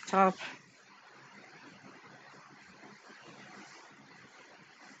desktop?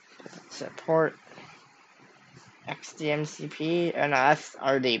 Support XDMCP? Oh no, that's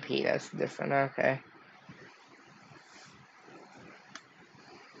RDP, that's different, okay.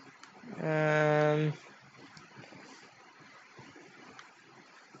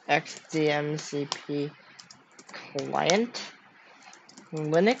 XDMCP client,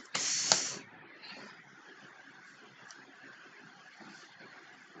 Linux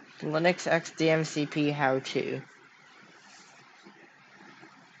XDMCP how-to.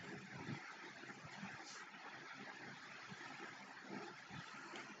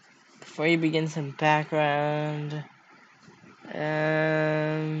 Before you begin, some background.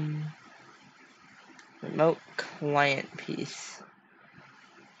 Remote client piece.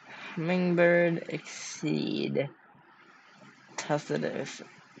 Hummingbird exceed. Tested if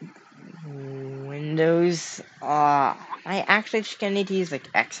Windows. I actually just gonna need to use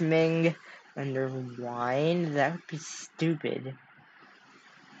like Xming under Wine. That would be stupid.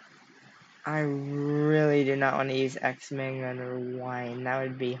 I really do not want to use Xming under Wine. That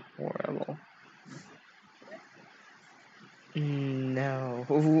would be horrible. No.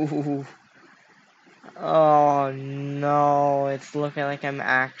 Oh no, it's looking like I'm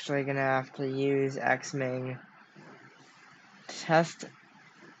actually gonna have to use Xming. Test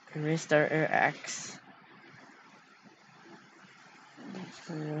restart your X.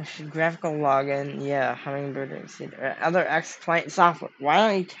 Graphical login, yeah, Hummingbird exceed other X client software. Why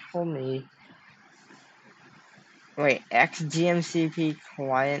don't you tell me? Wait, XGMCP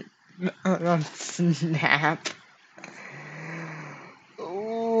client on Snap.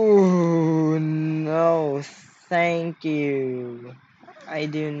 Ooh, no, thank you. I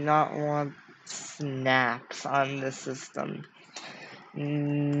do not want snaps on the system.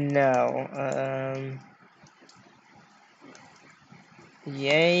 No.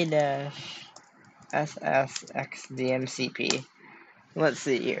 Yay dash SSXDMCP. Let's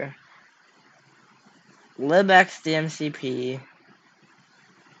see here. libxdmcp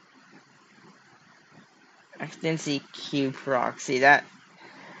xdmcq proxy. That.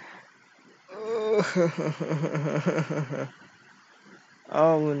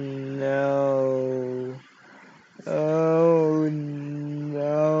 Oh no. Oh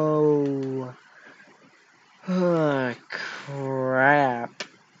no. Oh, crap.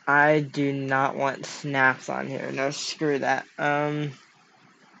 I do not want snaps on here. No, screw that.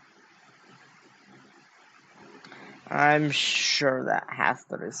 I'm sure that has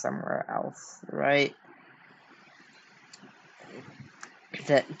to be somewhere else, right?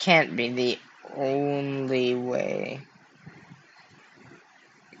 That can't be the only way.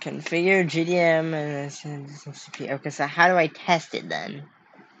 Configure GDM and CP. Okay, so how do I test it then?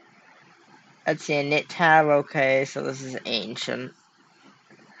 Let's see, init tab. Okay, so this is ancient.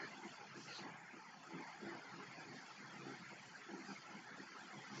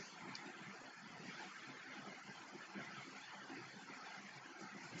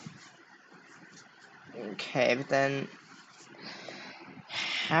 Okay, but then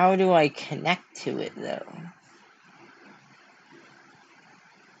how do I connect to it though?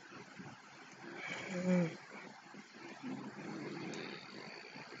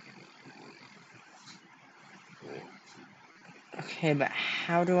 Okay, but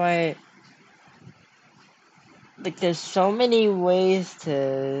how do I... Like, there's so many ways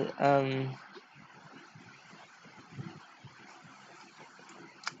to,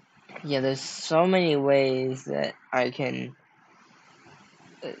 yeah, there's so many ways that I can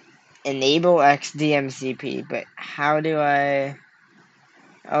enable XDMCP, but how do I...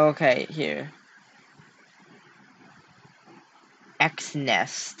 Okay, here.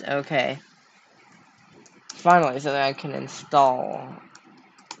 XNest, okay. Finally, so that I can install.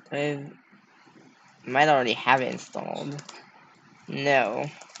 Might already have it installed. No.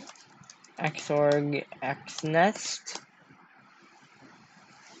 Xorg xnest.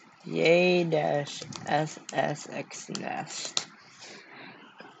 Yay-ssxnest.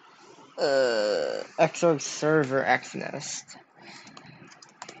 Xorg server xnest.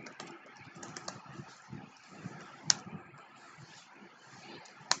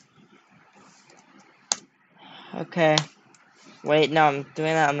 Okay. Wait, no, I'm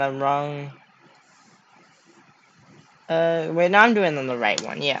doing that on the wrong. Wait, no, I'm doing it on the right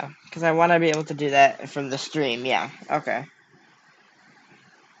one, yeah. Because I want to be able to do that from the stream, yeah. Okay.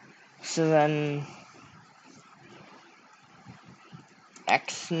 So then,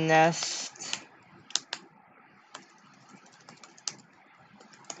 xnest.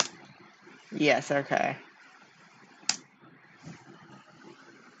 Yes, okay.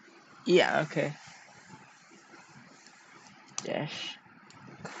 Yeah, okay. Dash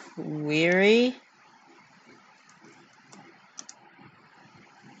query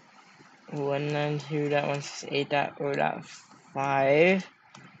 192.168.0.5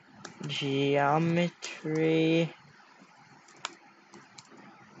 geometry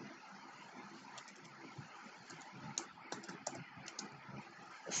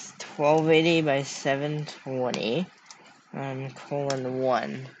 1280 by 720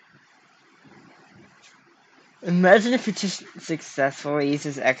 :1. Imagine if it just successfully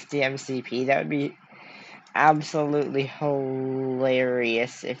uses XDMCP. That would be absolutely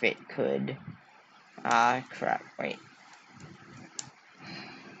hilarious if it could. Ah, crap. Wait.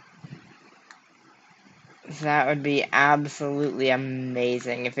 That would be absolutely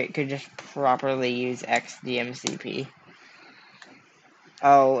amazing if it could just properly use XDMCP.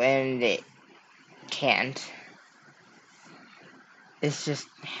 Oh, and it can't. It's just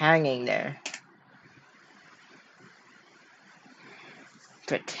hanging there.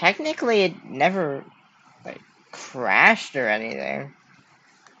 But technically it never, like, crashed or anything.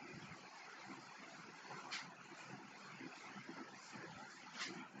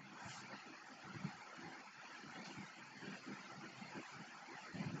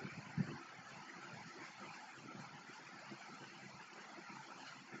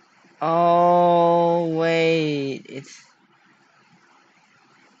 Oh, wait. It's...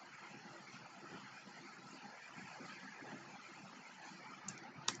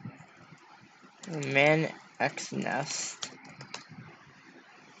 Man xnest.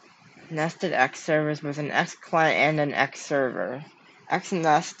 Nested X servers with an X client and an X server.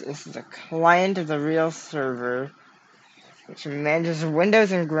 Xnest is the client of the real server, which manages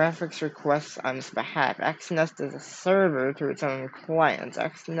Windows and graphics requests on its behalf. Xnest is a server to its own clients.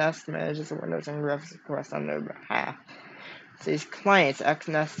 Xnest manages the Windows and graphics requests on their behalf. To these clients,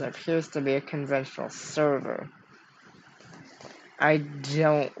 Xnest appears to be a conventional server. I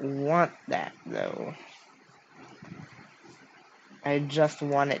don't want that, though. I just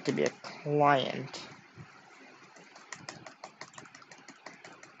want it to be a client.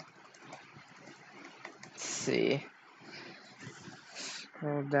 Let's see.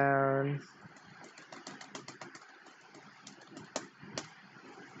 Scroll down.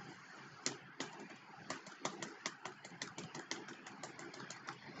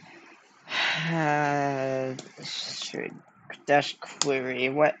 Should dash query.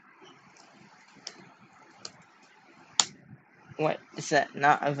 What is that?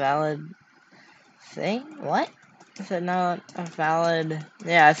 Not a valid thing? What? Is that not a valid?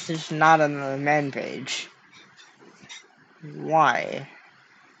 Yeah, it's just not on the man page. Why?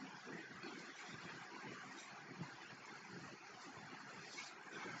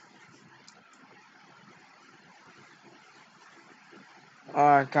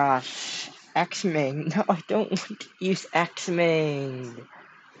 Oh gosh. Xming. No, I don't want to use Xming.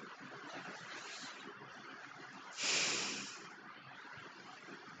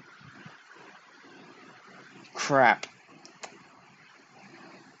 Crap.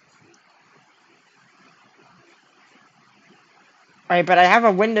 Right, but I have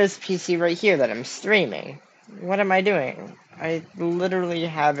a Windows PC right here that I'm streaming. What am I doing? I literally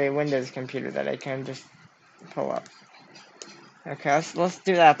have a Windows computer that I can just pull up. Okay, let's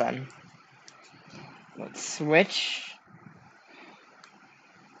do that then. Let's switch.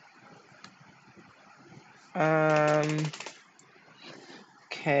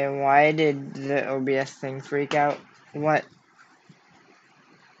 Okay, why did the OBS thing freak out? What?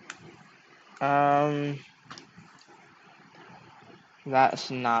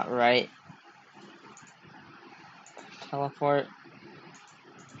 That's not right. Teleport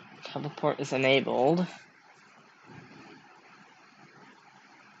is enabled.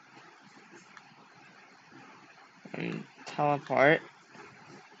 And teleport.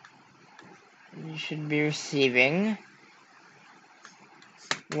 You should be receiving.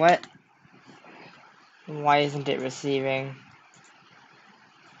 What? Why isn't it receiving?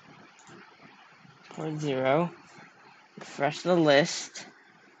 Port 0. Refresh the list.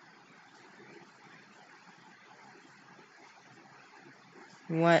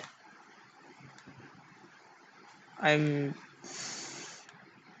 What?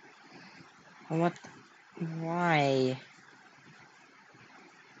 What? Why?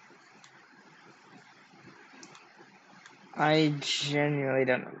 I genuinely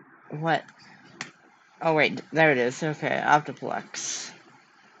don't know. What? Oh wait, there it is. Okay, Optiplex.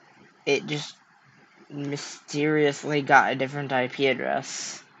 It just mysteriously got a different IP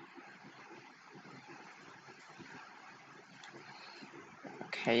address.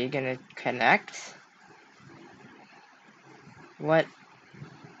 Okay, you're gonna connect? What?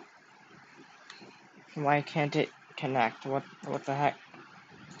 Why can't it connect? What the heck?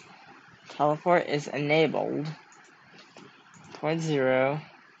 Teleport is enabled. Port 0.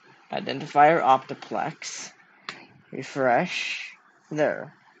 Identifier Optiplex. Refresh.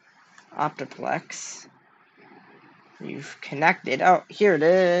 There. Optiplex. You've connected. Oh, here it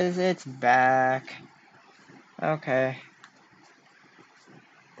is. It's back. Okay.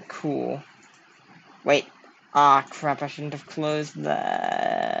 Cool. Wait. Ah, crap. I shouldn't have closed that.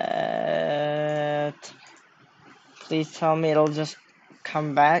 Please tell me it'll just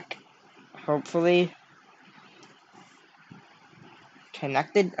come back. Hopefully.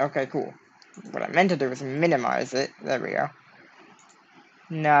 Connected? Okay, cool. What I meant to do was minimize it. There we go.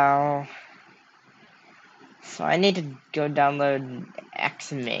 Now, so I need to go download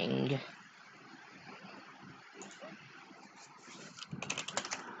Xming.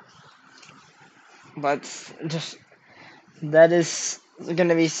 Let's just, that is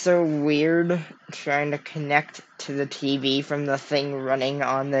gonna be so weird trying to connect to the TV from the thing running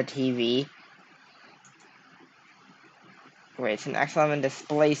on the TV. Wait, it's an X11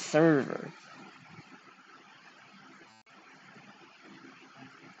 display server.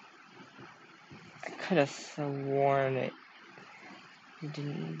 I could have sworn it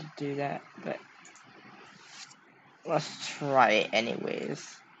didn't do that, but let's try it anyways.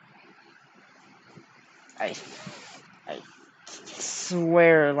 I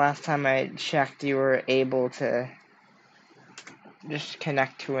swear last time I checked you were able to just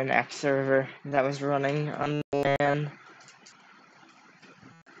connect to an X server that was running on the LAN.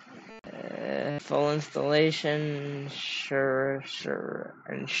 Full installation, sure,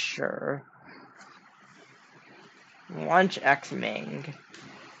 and sure. Launch Xming.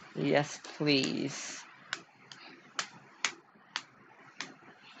 Yes, please.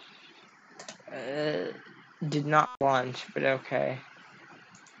 Did not launch, but okay.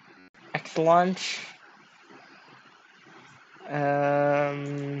 X launch.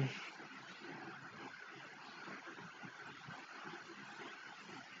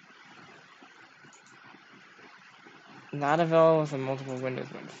 Not available with a multiple windows.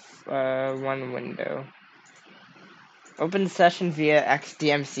 One window. Open session via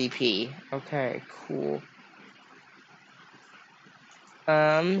XDMCP. Okay, cool.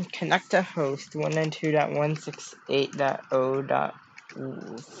 Connect to host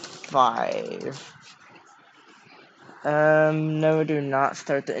 192.168.0.5. No, do not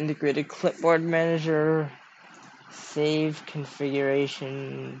start the integrated clipboard manager. Save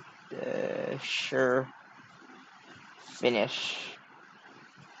configuration. Sure. Finish.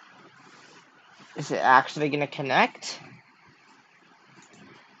 Is it actually gonna connect?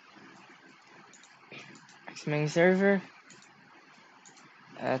 Xming server?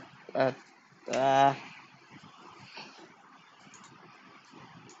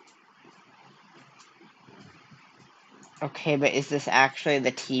 Okay, but is this actually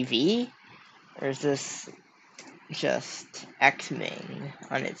the TV? Or is this just Xming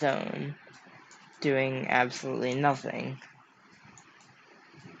on its own, doing absolutely nothing?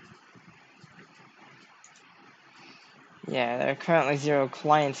 Yeah, there are currently 0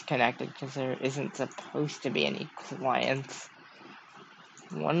 clients connected because there isn't supposed to be any clients.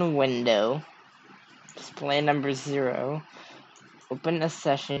 One window, display number 0, open a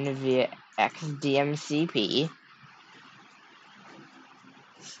session via XDMCP,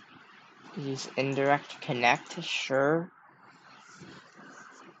 use indirect connect, sure,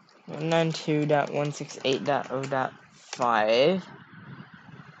 192.168.0.5,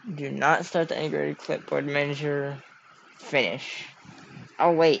 do not start the integrated clipboard manager, finish.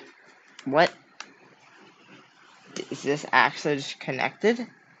 Oh wait, what? Is this actually just connected?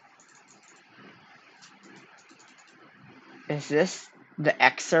 Is this the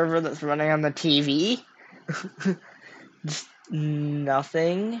X server that's running on the TV? Just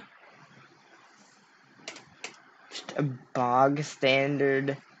nothing. just a bog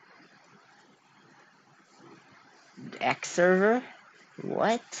standard X server?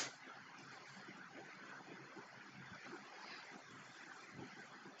 What?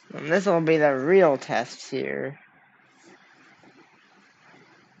 And this will be the real test here.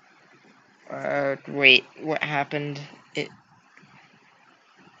 Wait, what happened?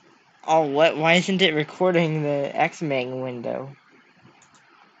 Oh, what? Why isn't it recording the Xmang window?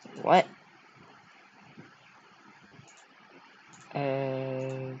 What?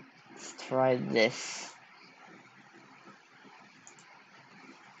 Let's try this.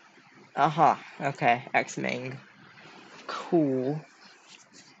 Aha, okay, Xmang. Cool.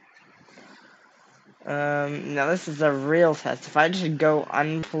 Now this is a real test. If I just go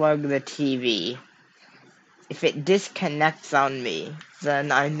unplug the TV, if it disconnects on me,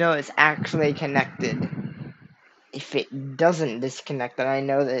 then I know it's actually connected. If it doesn't disconnect, then I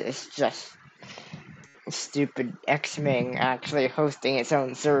know that it's just stupid Xming actually hosting its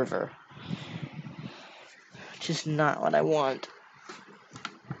own server. Which is not what I want.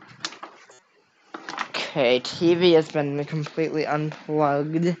 Okay, TV has been completely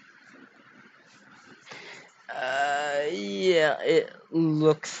unplugged. Yeah, it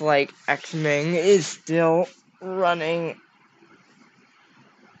looks like Xming is still running.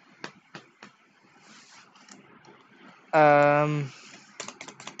 Well,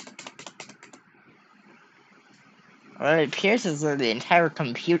 it appears as though the entire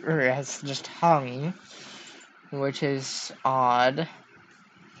computer has just hung, which is odd.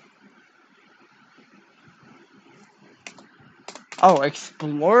 Oh,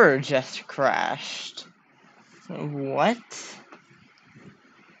 Explorer just crashed. What?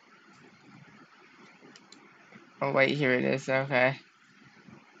 Oh, wait, here it is, okay.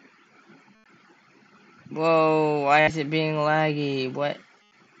 Whoa, why is it being laggy? What?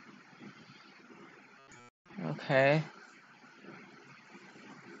 Okay.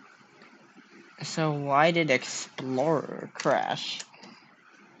 So why did Explorer crash?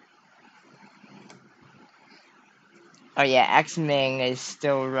 Oh yeah, Xming is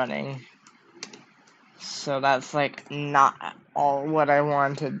still running. So that's like not all what I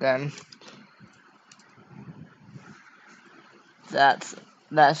wanted then. That's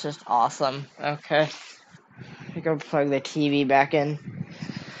just awesome. Okay. I go plug the TV back in.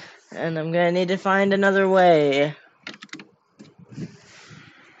 And I'm gonna need to find another way.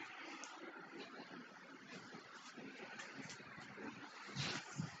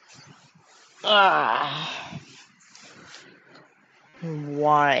 Ah.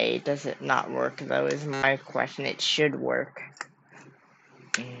 Why does it not work, though, is my question. It should work.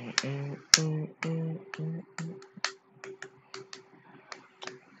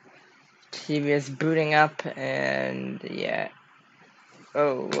 TV is booting up, and yeah.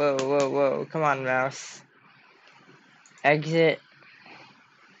 Oh, whoa, whoa, whoa. Come on, mouse. Exit.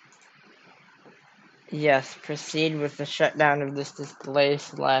 Yes, proceed with the shutdown of this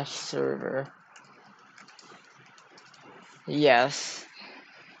display/server. Yes.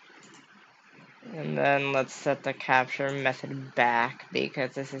 And then let's set the capture method back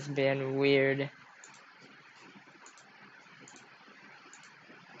because this has been weird.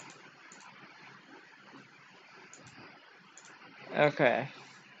 Okay.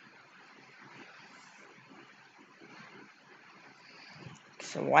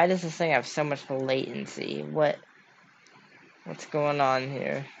 So why does this thing have so much latency? What's going on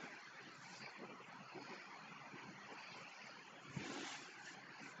here?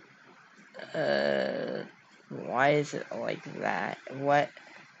 Why is it like that? What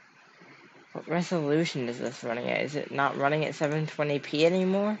resolution is this running at? Is it not running at 720p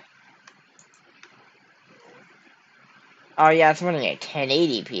anymore? Oh yeah, it's running at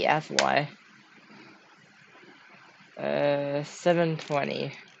 1080p, that's why.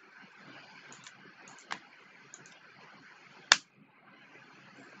 720.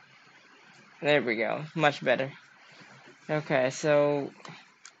 There we go, much better. Okay, so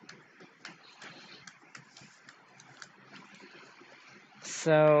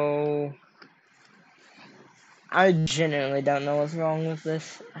I genuinely don't know what's wrong with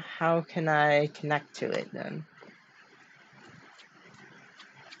this. How can I connect to it then?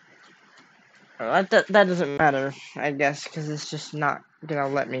 Well, that doesn't matter, I guess, because it's just not gonna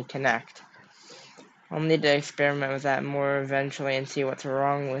let me connect. I'll need to experiment with that more eventually and see what's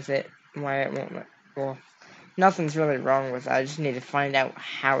wrong with it. Why it won't let. Well, nothing's really wrong with it. I just need to find out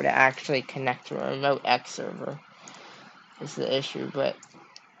how to actually connect to a remote X server. Is the issue, but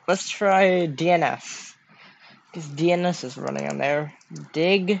let's try DNS. Because DNS is running on there.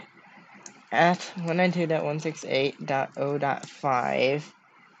 Dig at 192.168.0.5.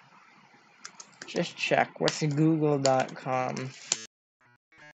 Just check. What's google.com?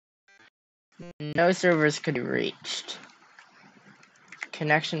 No servers could be reached.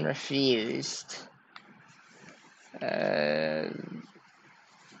 Connection refused. On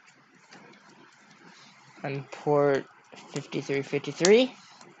port 5353.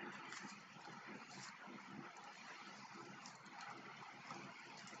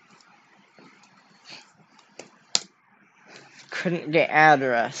 Couldn't get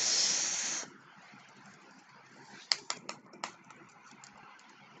address.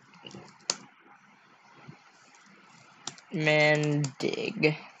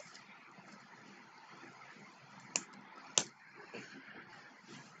 Mandig.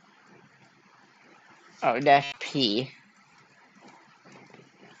 Oh, -P.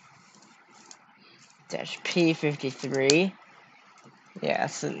 -P53.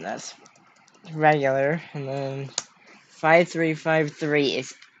 Yes, and that's regular. And then 5353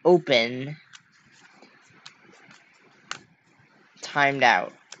 is open. Timed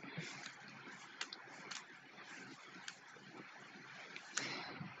out.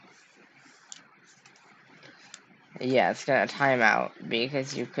 Yeah, it's gonna time out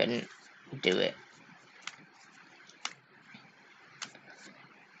because you couldn't do it.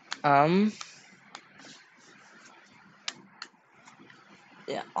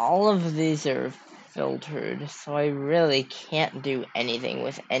 Yeah, all of these are filtered, so I really can't do anything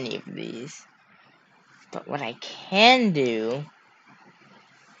with any of these. But what I can do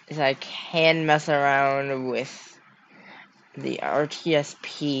is I can mess around with the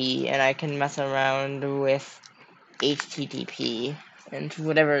RTSP, and I can mess around with HTTP, and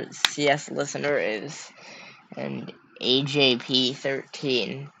whatever CS listener is, and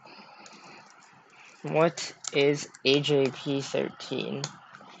AJP13. What is AJP13?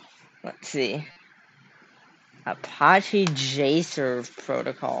 Let's see. Apache JServe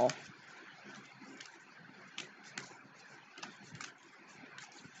protocol.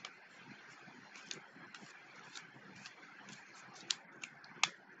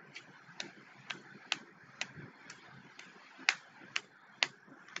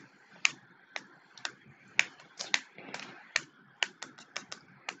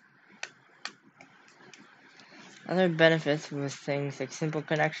 Other benefits with things like simple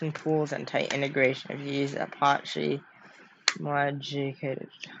connection pools and tight integration if you use Apache Logic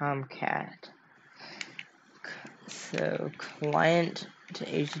Tomcat. So client to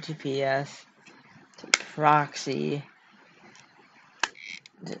HTTPS to proxy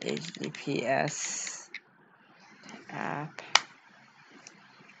to HTTPS app.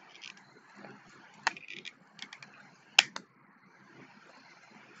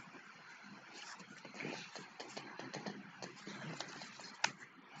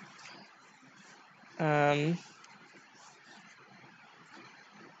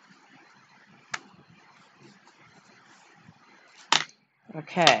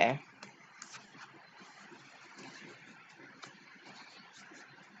 Okay.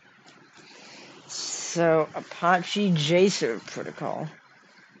 So Apache JServe protocol.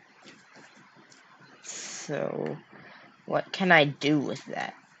 So what can I do with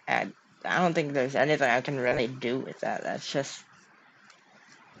that? I don't think there's anything I can really do with that. That's just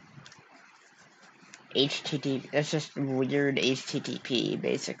HTTP. That's just weird HTTP,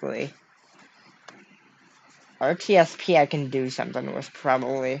 basically. RTSP I can do something with,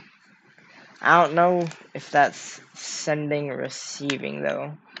 probably. I don't know if that's sending or receiving,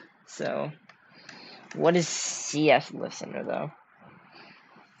 though. So, what is CS listener, though?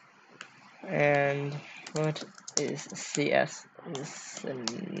 And what is CS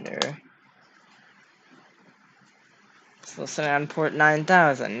listener? It's listening on port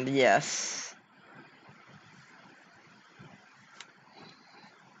 9000, yes.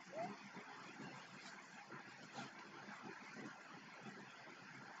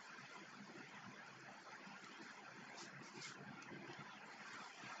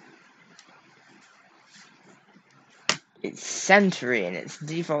 It's Sentry in its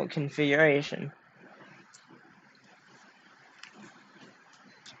default configuration.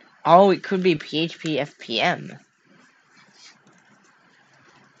 Oh, it could be PHP FPM.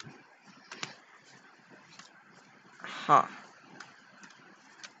 Huh.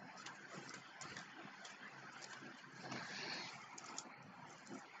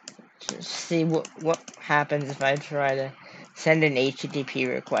 Just see what happens if I try to send an HTTP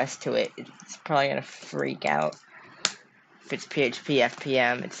request to it. It's probably gonna freak out. If it's PHP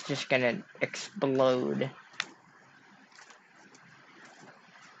FPM, it's just gonna explode.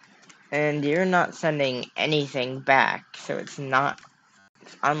 And you're not sending anything back, so it's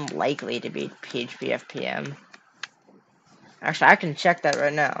unlikely to be PHP FPM. Actually, I can check that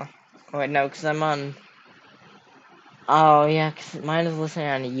right now. Wait, no, because I'm on... Oh, yeah, because mine is listening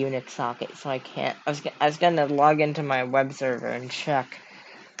on a Unix socket, so I can't... I was gonna log into my web server and check,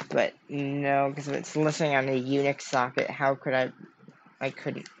 but no, because if it's listening on a Unix socket, how could I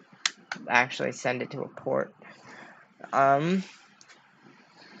couldn't actually send it to a port. Can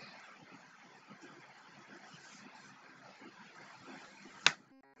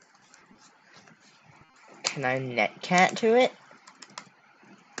I netcat to it?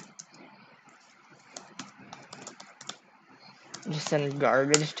 Just send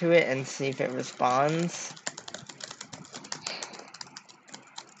garbage to it and see if it responds.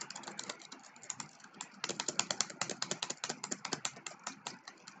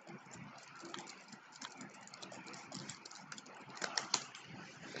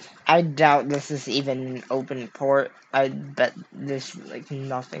 I doubt this is even an open port. I bet there's like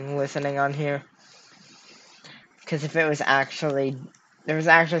nothing listening on here. Because if it was actually, there was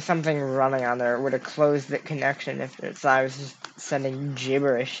actually something running on there, it would have closed the connection if I was just sending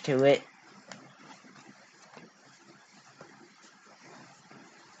gibberish to it.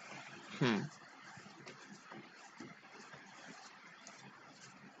 Hmm.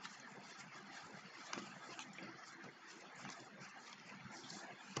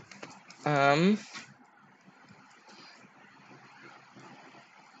 Um.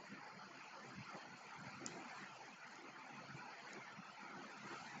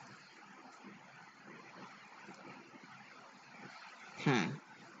 Hmm.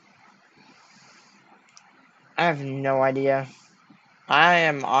 I have no idea. I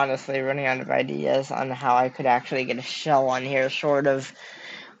am honestly running out of ideas on how I could actually get a shell on here, short of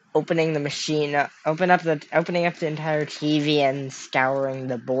opening the machine, opening up the entire TV and scouring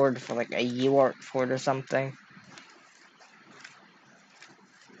the board for like a UART port or something.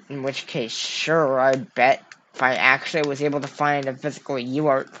 In which case, sure, I bet if I actually was able to find a physical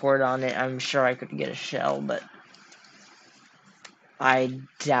UART port on it, I'm sure I could get a shell, but I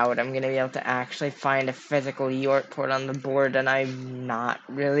doubt I'm going to be able to actually find a physical UART port on the board, and I'm not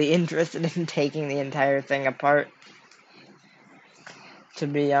really interested in taking the entire thing apart. To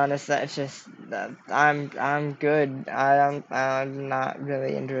be honest, that's just I'm good. I'm not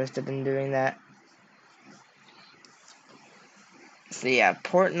really interested in doing that. So yeah,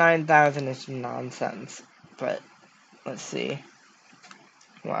 port 9000 is nonsense. But let's see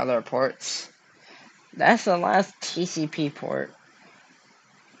what other ports. That's the last TCP port.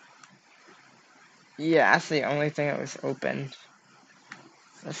 Yeah, that's the only thing that was open.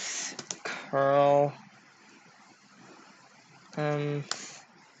 Let's curl. Um.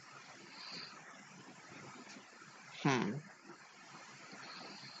 Hmm.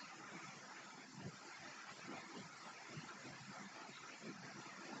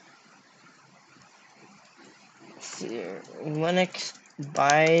 Let's see here. Linux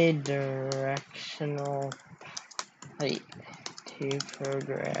bidirectional height to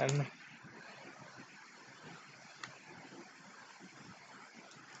program.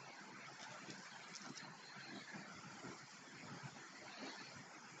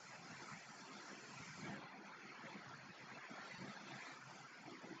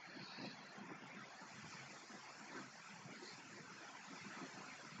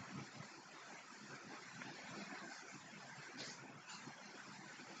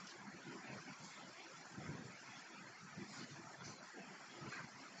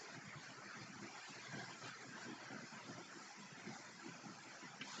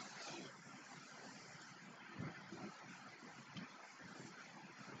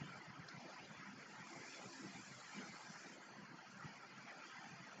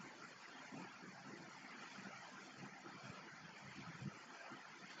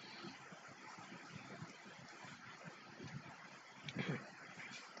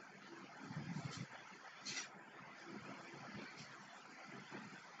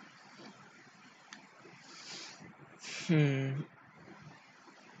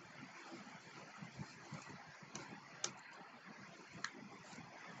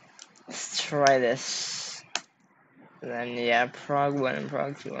 Let's try this. And then yeah, prog 1 and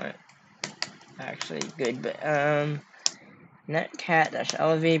prog 2 aren't actually good, but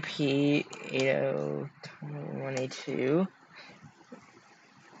netcat-lvp 80182,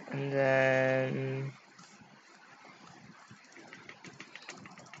 and then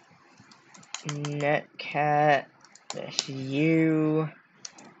netcat-u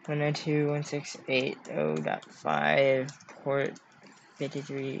 192.168.0.5 port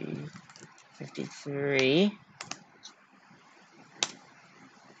 5353.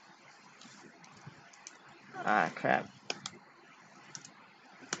 Ah, crap.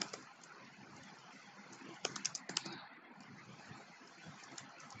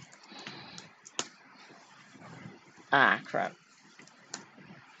 Ah, crap.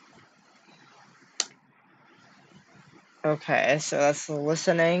 Okay, so that's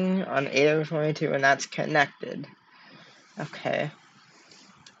listening on 8022, and that's connected. Okay.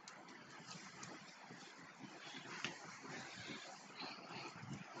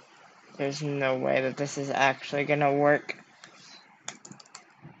 There's no way that this is actually gonna work.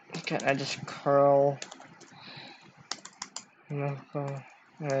 Can I just curl local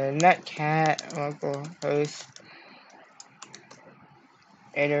netcat local host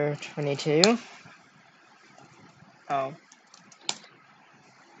 8022? Oh.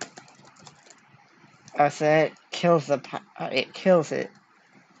 Oh, so it kills it kills it.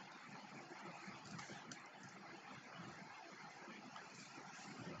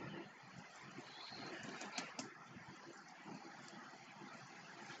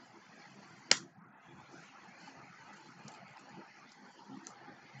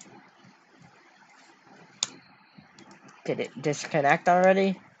 Did it disconnect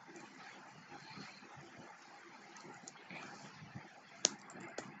already?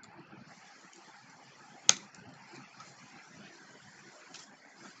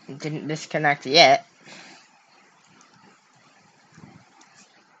 It didn't disconnect yet.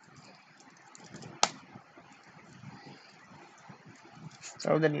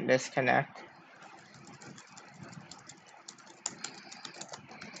 Still didn't disconnect.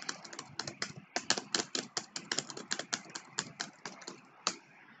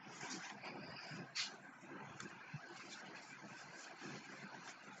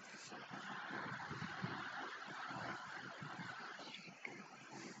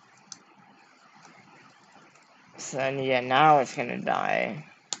 So then, yeah, now it's gonna die.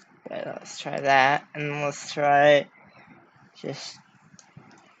 But let's try that, and let's try just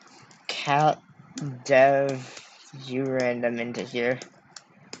cat dev urandom into here.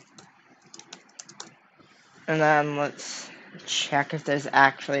 And then let's check if there's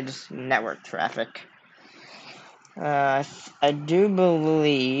actually just network traffic. I do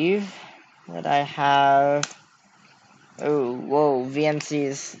believe that I have. Oh, whoa, VNC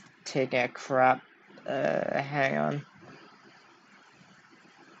is taking a crap. Hang on.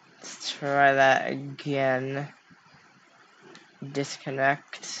 Let's try that again.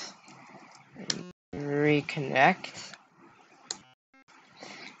 Disconnect. Reconnect.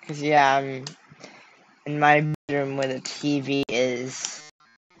 Because, yeah, I'm in my bedroom where the TV is.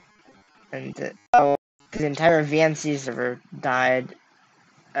 And, oh, the entire VNC server died.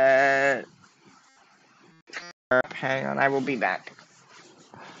 Hang on, I will be back.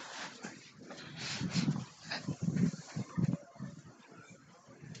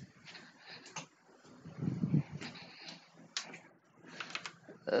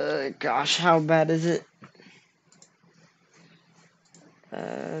 Gosh, how bad is it?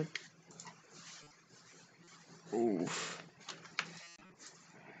 Oof.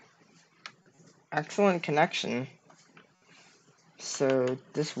 Excellent connection. So,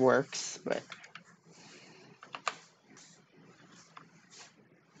 this works, but...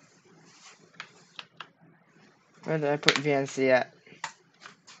 Where did I put VNC at?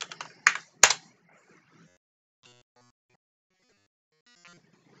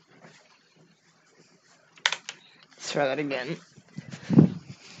 Let's try that again.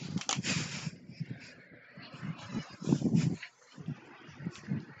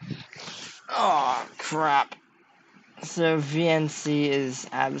 Oh, crap. So VNC is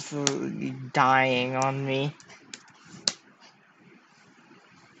absolutely dying on me.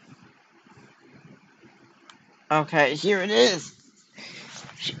 Okay, here it is.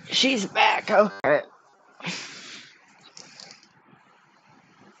 She's back. Okay.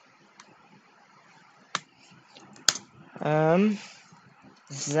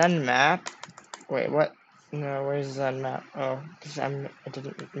 Zenmap. Wait, what? No, where's Zenmap? Oh, because I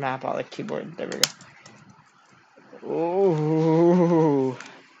didn't map all the keyboard. There we go. Ooh.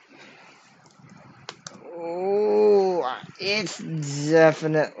 Ooh. It's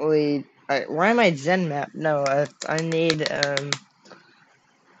definitely. Why am I Zenmap? No, I need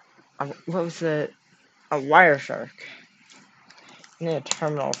what was the a Wireshark? I need a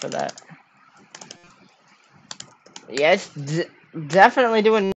terminal for that. Yeah, it's definitely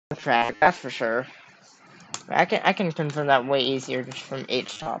doing traffic. That's for sure. I can confirm that way easier just from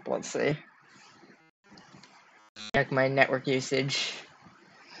htop. Let's see. Check my network usage.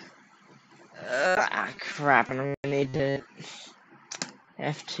 Crap! And I'm gonna need to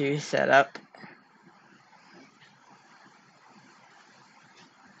F2 setup.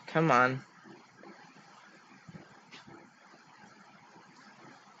 Come on.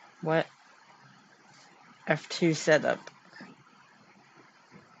 What? F2 setup.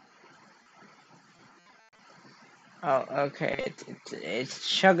 Oh, okay. It's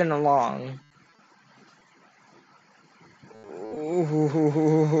chugging along.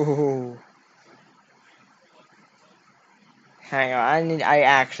 Ooh. Hang on, I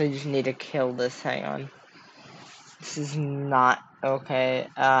actually just need to kill this. Hang on. This is not okay.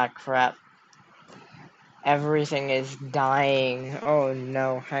 Ah, crap. Everything is dying. Oh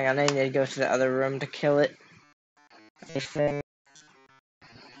no. Hang on, I need to go to the other room to kill it. I think.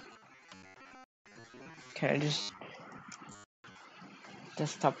 Can I just...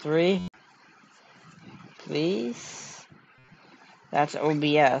 Desktop 3? Please? That's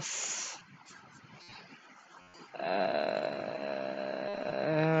OBS.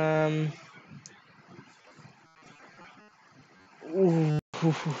 Ooh.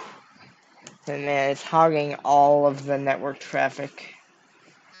 And man, it's hogging all of the network traffic.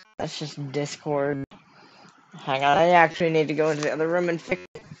 That's just Discord. Hang on, I actually need to go into the other room and fix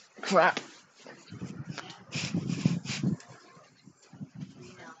it. Crap.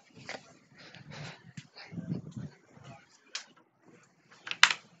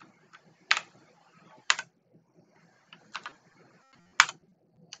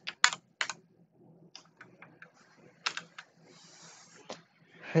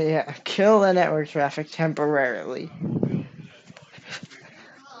 Yeah, kill the network traffic temporarily.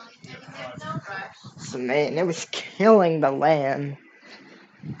 So man, it was killing the LAN.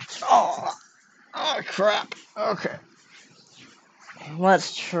 Oh, oh crap. Okay.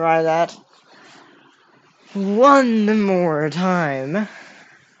 Let's try that one more time.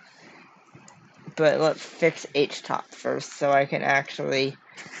 But let's fix HTOP first so I can actually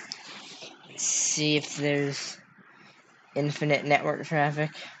see if there's infinite network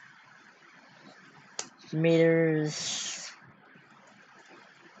traffic. Meters.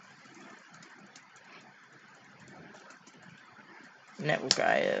 Network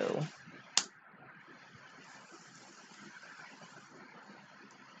IO.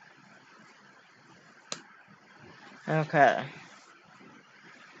 Okay.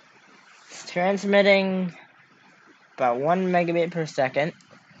 It's transmitting about 1 megabit per second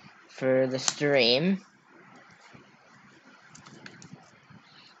for the stream.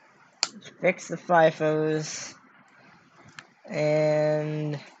 Fix the FIFOs.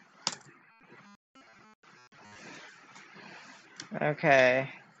 And... okay.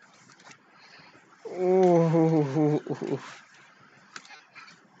 Ooh.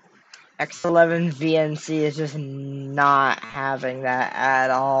 X11 VNC is just not having that at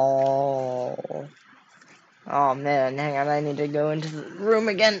all. Oh man, hang on, I need to go into the room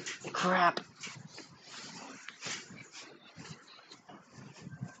again. Crap.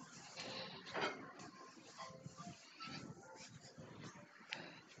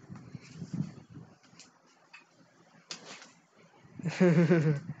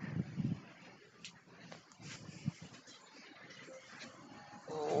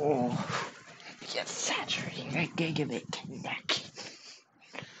 Oh, just saturating that gigabit connection.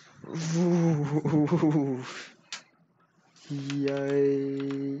 Ooh.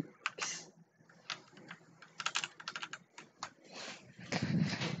 Yikes.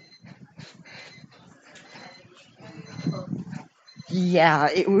 Yeah,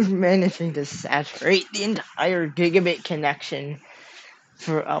 it was managing to saturate the entire gigabit connection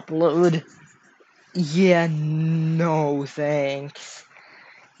for upload. Yeah, no thanks.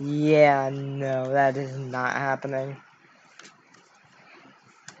 Yeah, no, that is not happening.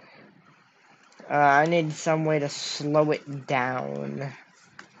 I need some way to slow it down.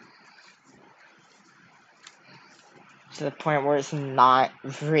 To the point where it's not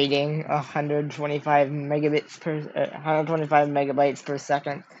reading 125 megabits per 125 megabytes per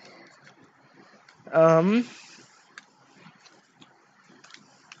second.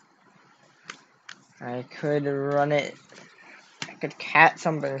 I could run it. I could cat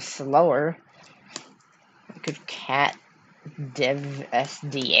something slower. I could cat dev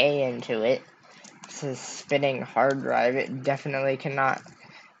SDA into it. It's a spinning hard drive. It definitely cannot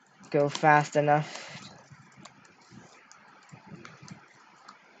go fast enough.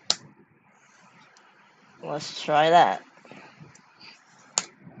 Let's try that.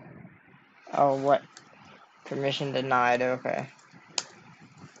 Oh, what? Permission denied, okay.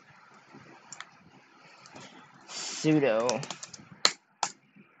 Sudo.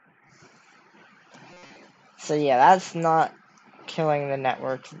 So yeah, that's not killing the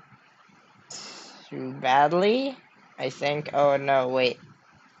network too badly, I think. Oh no, wait.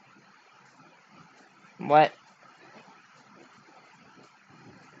 What?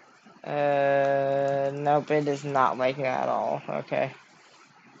 Nope, it is not like that at all. Okay.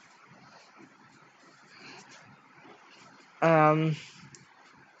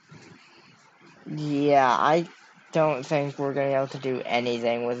 Yeah, don't think we're gonna be able to do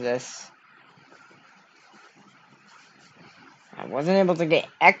anything with this. I wasn't able to get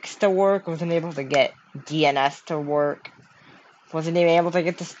X to work, wasn't able to get DNS to work, wasn't even able to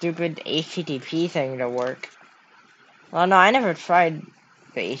get the stupid HTTP thing to work. Well, no, I never tried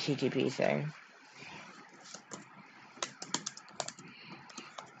the HTTP thing.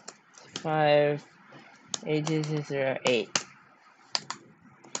 58208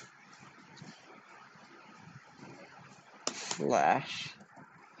 slash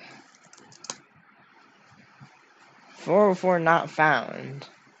 404 not found.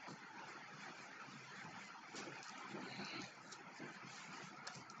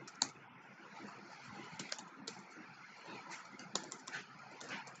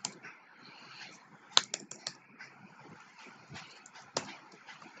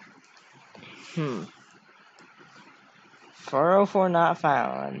 Hmm. 404 not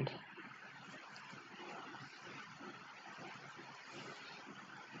found.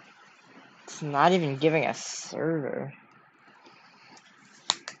 It's not even giving a server.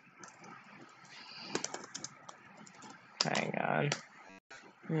 Hang on.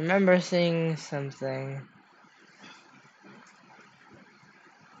 Remember seeing something.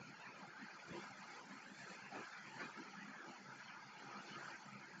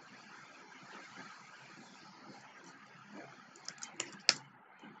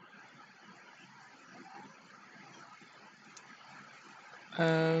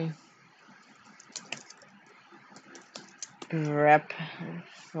 Rep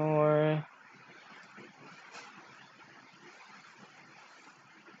for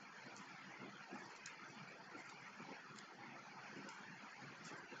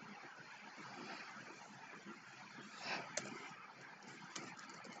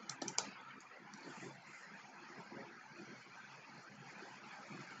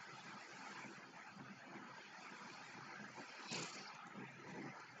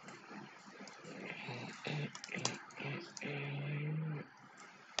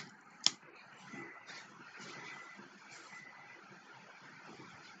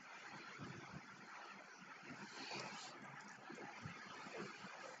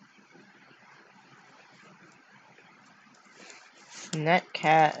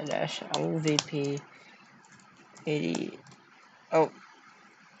netcat-lvp 80. Oh,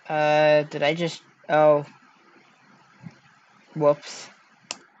 did I just, oh, whoops.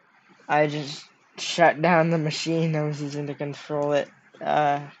 I just shut down the machine I was using to control it.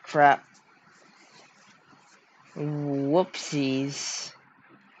 Crap. Whoopsies.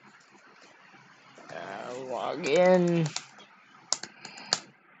 Log in.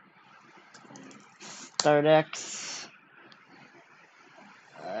 Start X.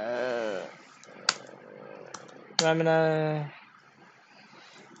 I'm gonna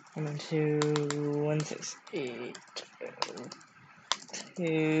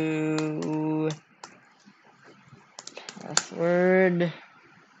 192.168.2 password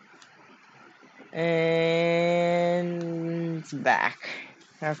and it's back.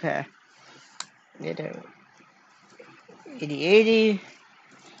 Okay. 8080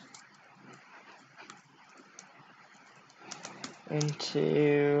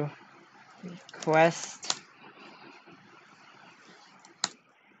 into request.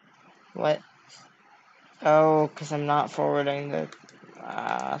 What? Oh, because I'm not forwarding the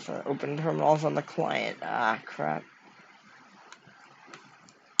open terminals on the client. Ah, crap.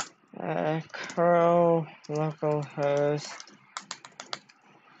 Curl localhost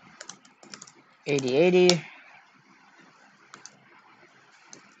 8080.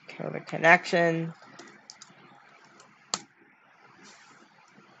 Kill the connection.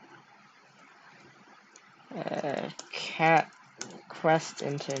 Cat quest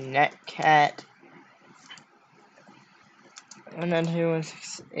into netcat.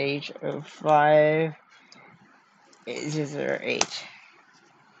 192.168.05 808.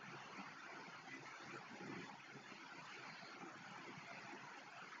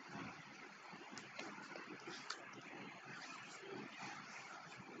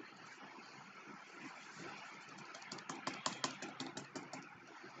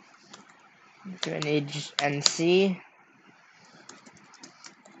 Do I need just NC?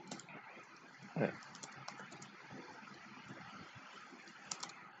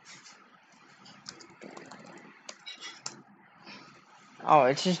 Oh,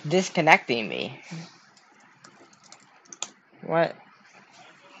 it's just disconnecting me. What?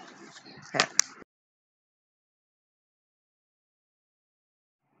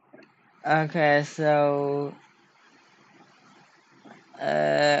 Okay, so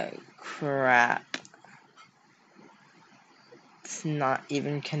crap. It's not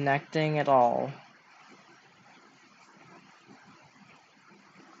even connecting at all.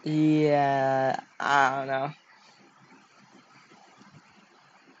 Yeah, I don't know.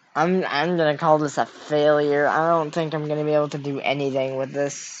 I'm gonna call this a failure. I don't think I'm gonna be able to do anything with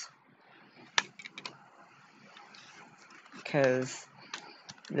this. Because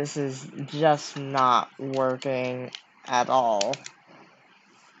this is just not working at all.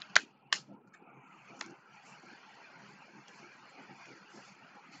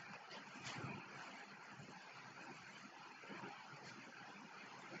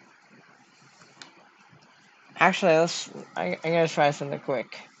 Actually, I'm gonna try something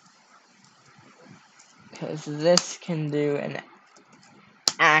quick. Because this can do an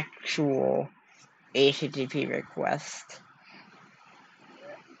actual HTTP request.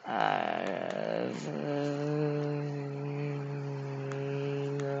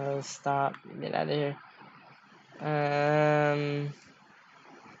 No, stop. Get out of here.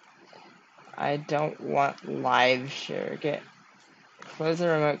 I don't want live share. Close the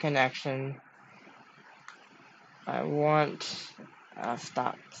remote connection. I want,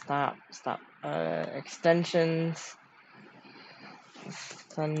 stop. Extensions.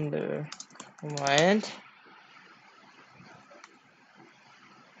 Thunder client.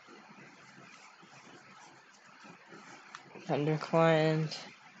 Thunder client.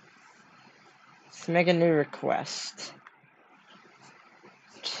 Let's make a new request.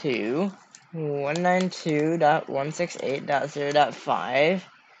 To 192.168.0.5.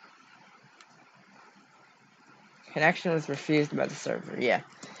 Connection was refused by the server. Yeah.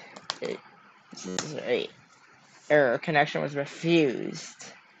 This is a error. Connection was refused.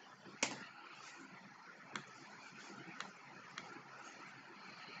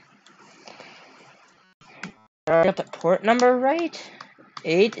 I got the port number right?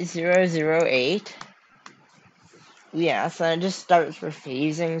 8008. Yeah, so it just starts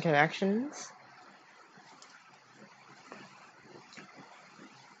refusing connections.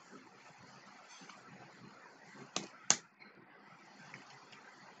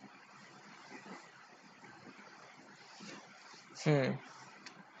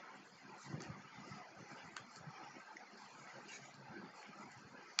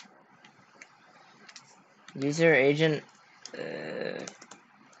 User agent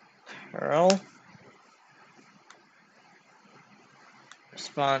curl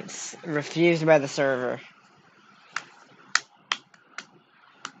response refused by the server.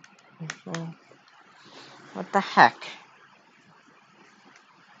 What the heck?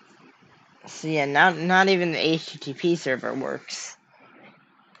 So yeah, not even the HTTP server works.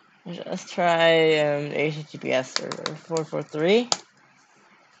 Let's try HTTPS server 443.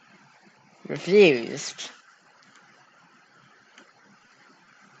 Refused.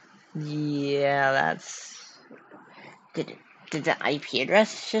 Yeah, that's. Did the IP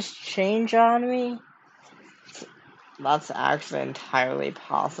address just change on me? That's actually entirely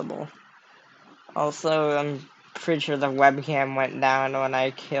possible. Also, I'm pretty sure the webcam went down when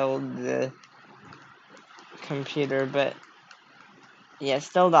I killed the computer, but yeah,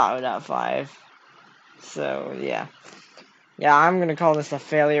 still .0.5. So yeah. Yeah, I'm gonna call this a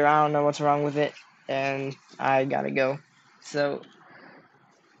failure. I don't know what's wrong with it, and I gotta go. So,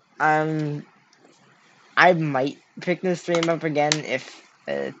 I might pick this stream up again if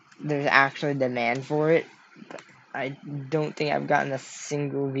there's actually demand for it. But I don't think I've gotten a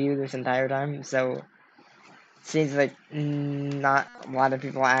single view this entire time, so seems like not a lot of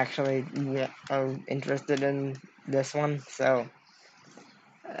people actually are interested in this one. So,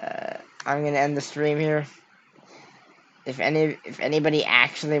 I'm gonna end the stream here. If anybody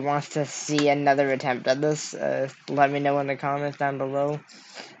actually wants to see another attempt at this, let me know in the comments down below.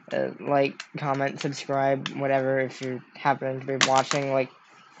 Like, comment, subscribe, whatever, if you happen to be watching, like,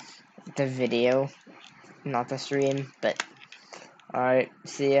 the video, not the stream, but, alright,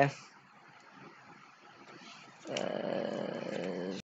 see ya.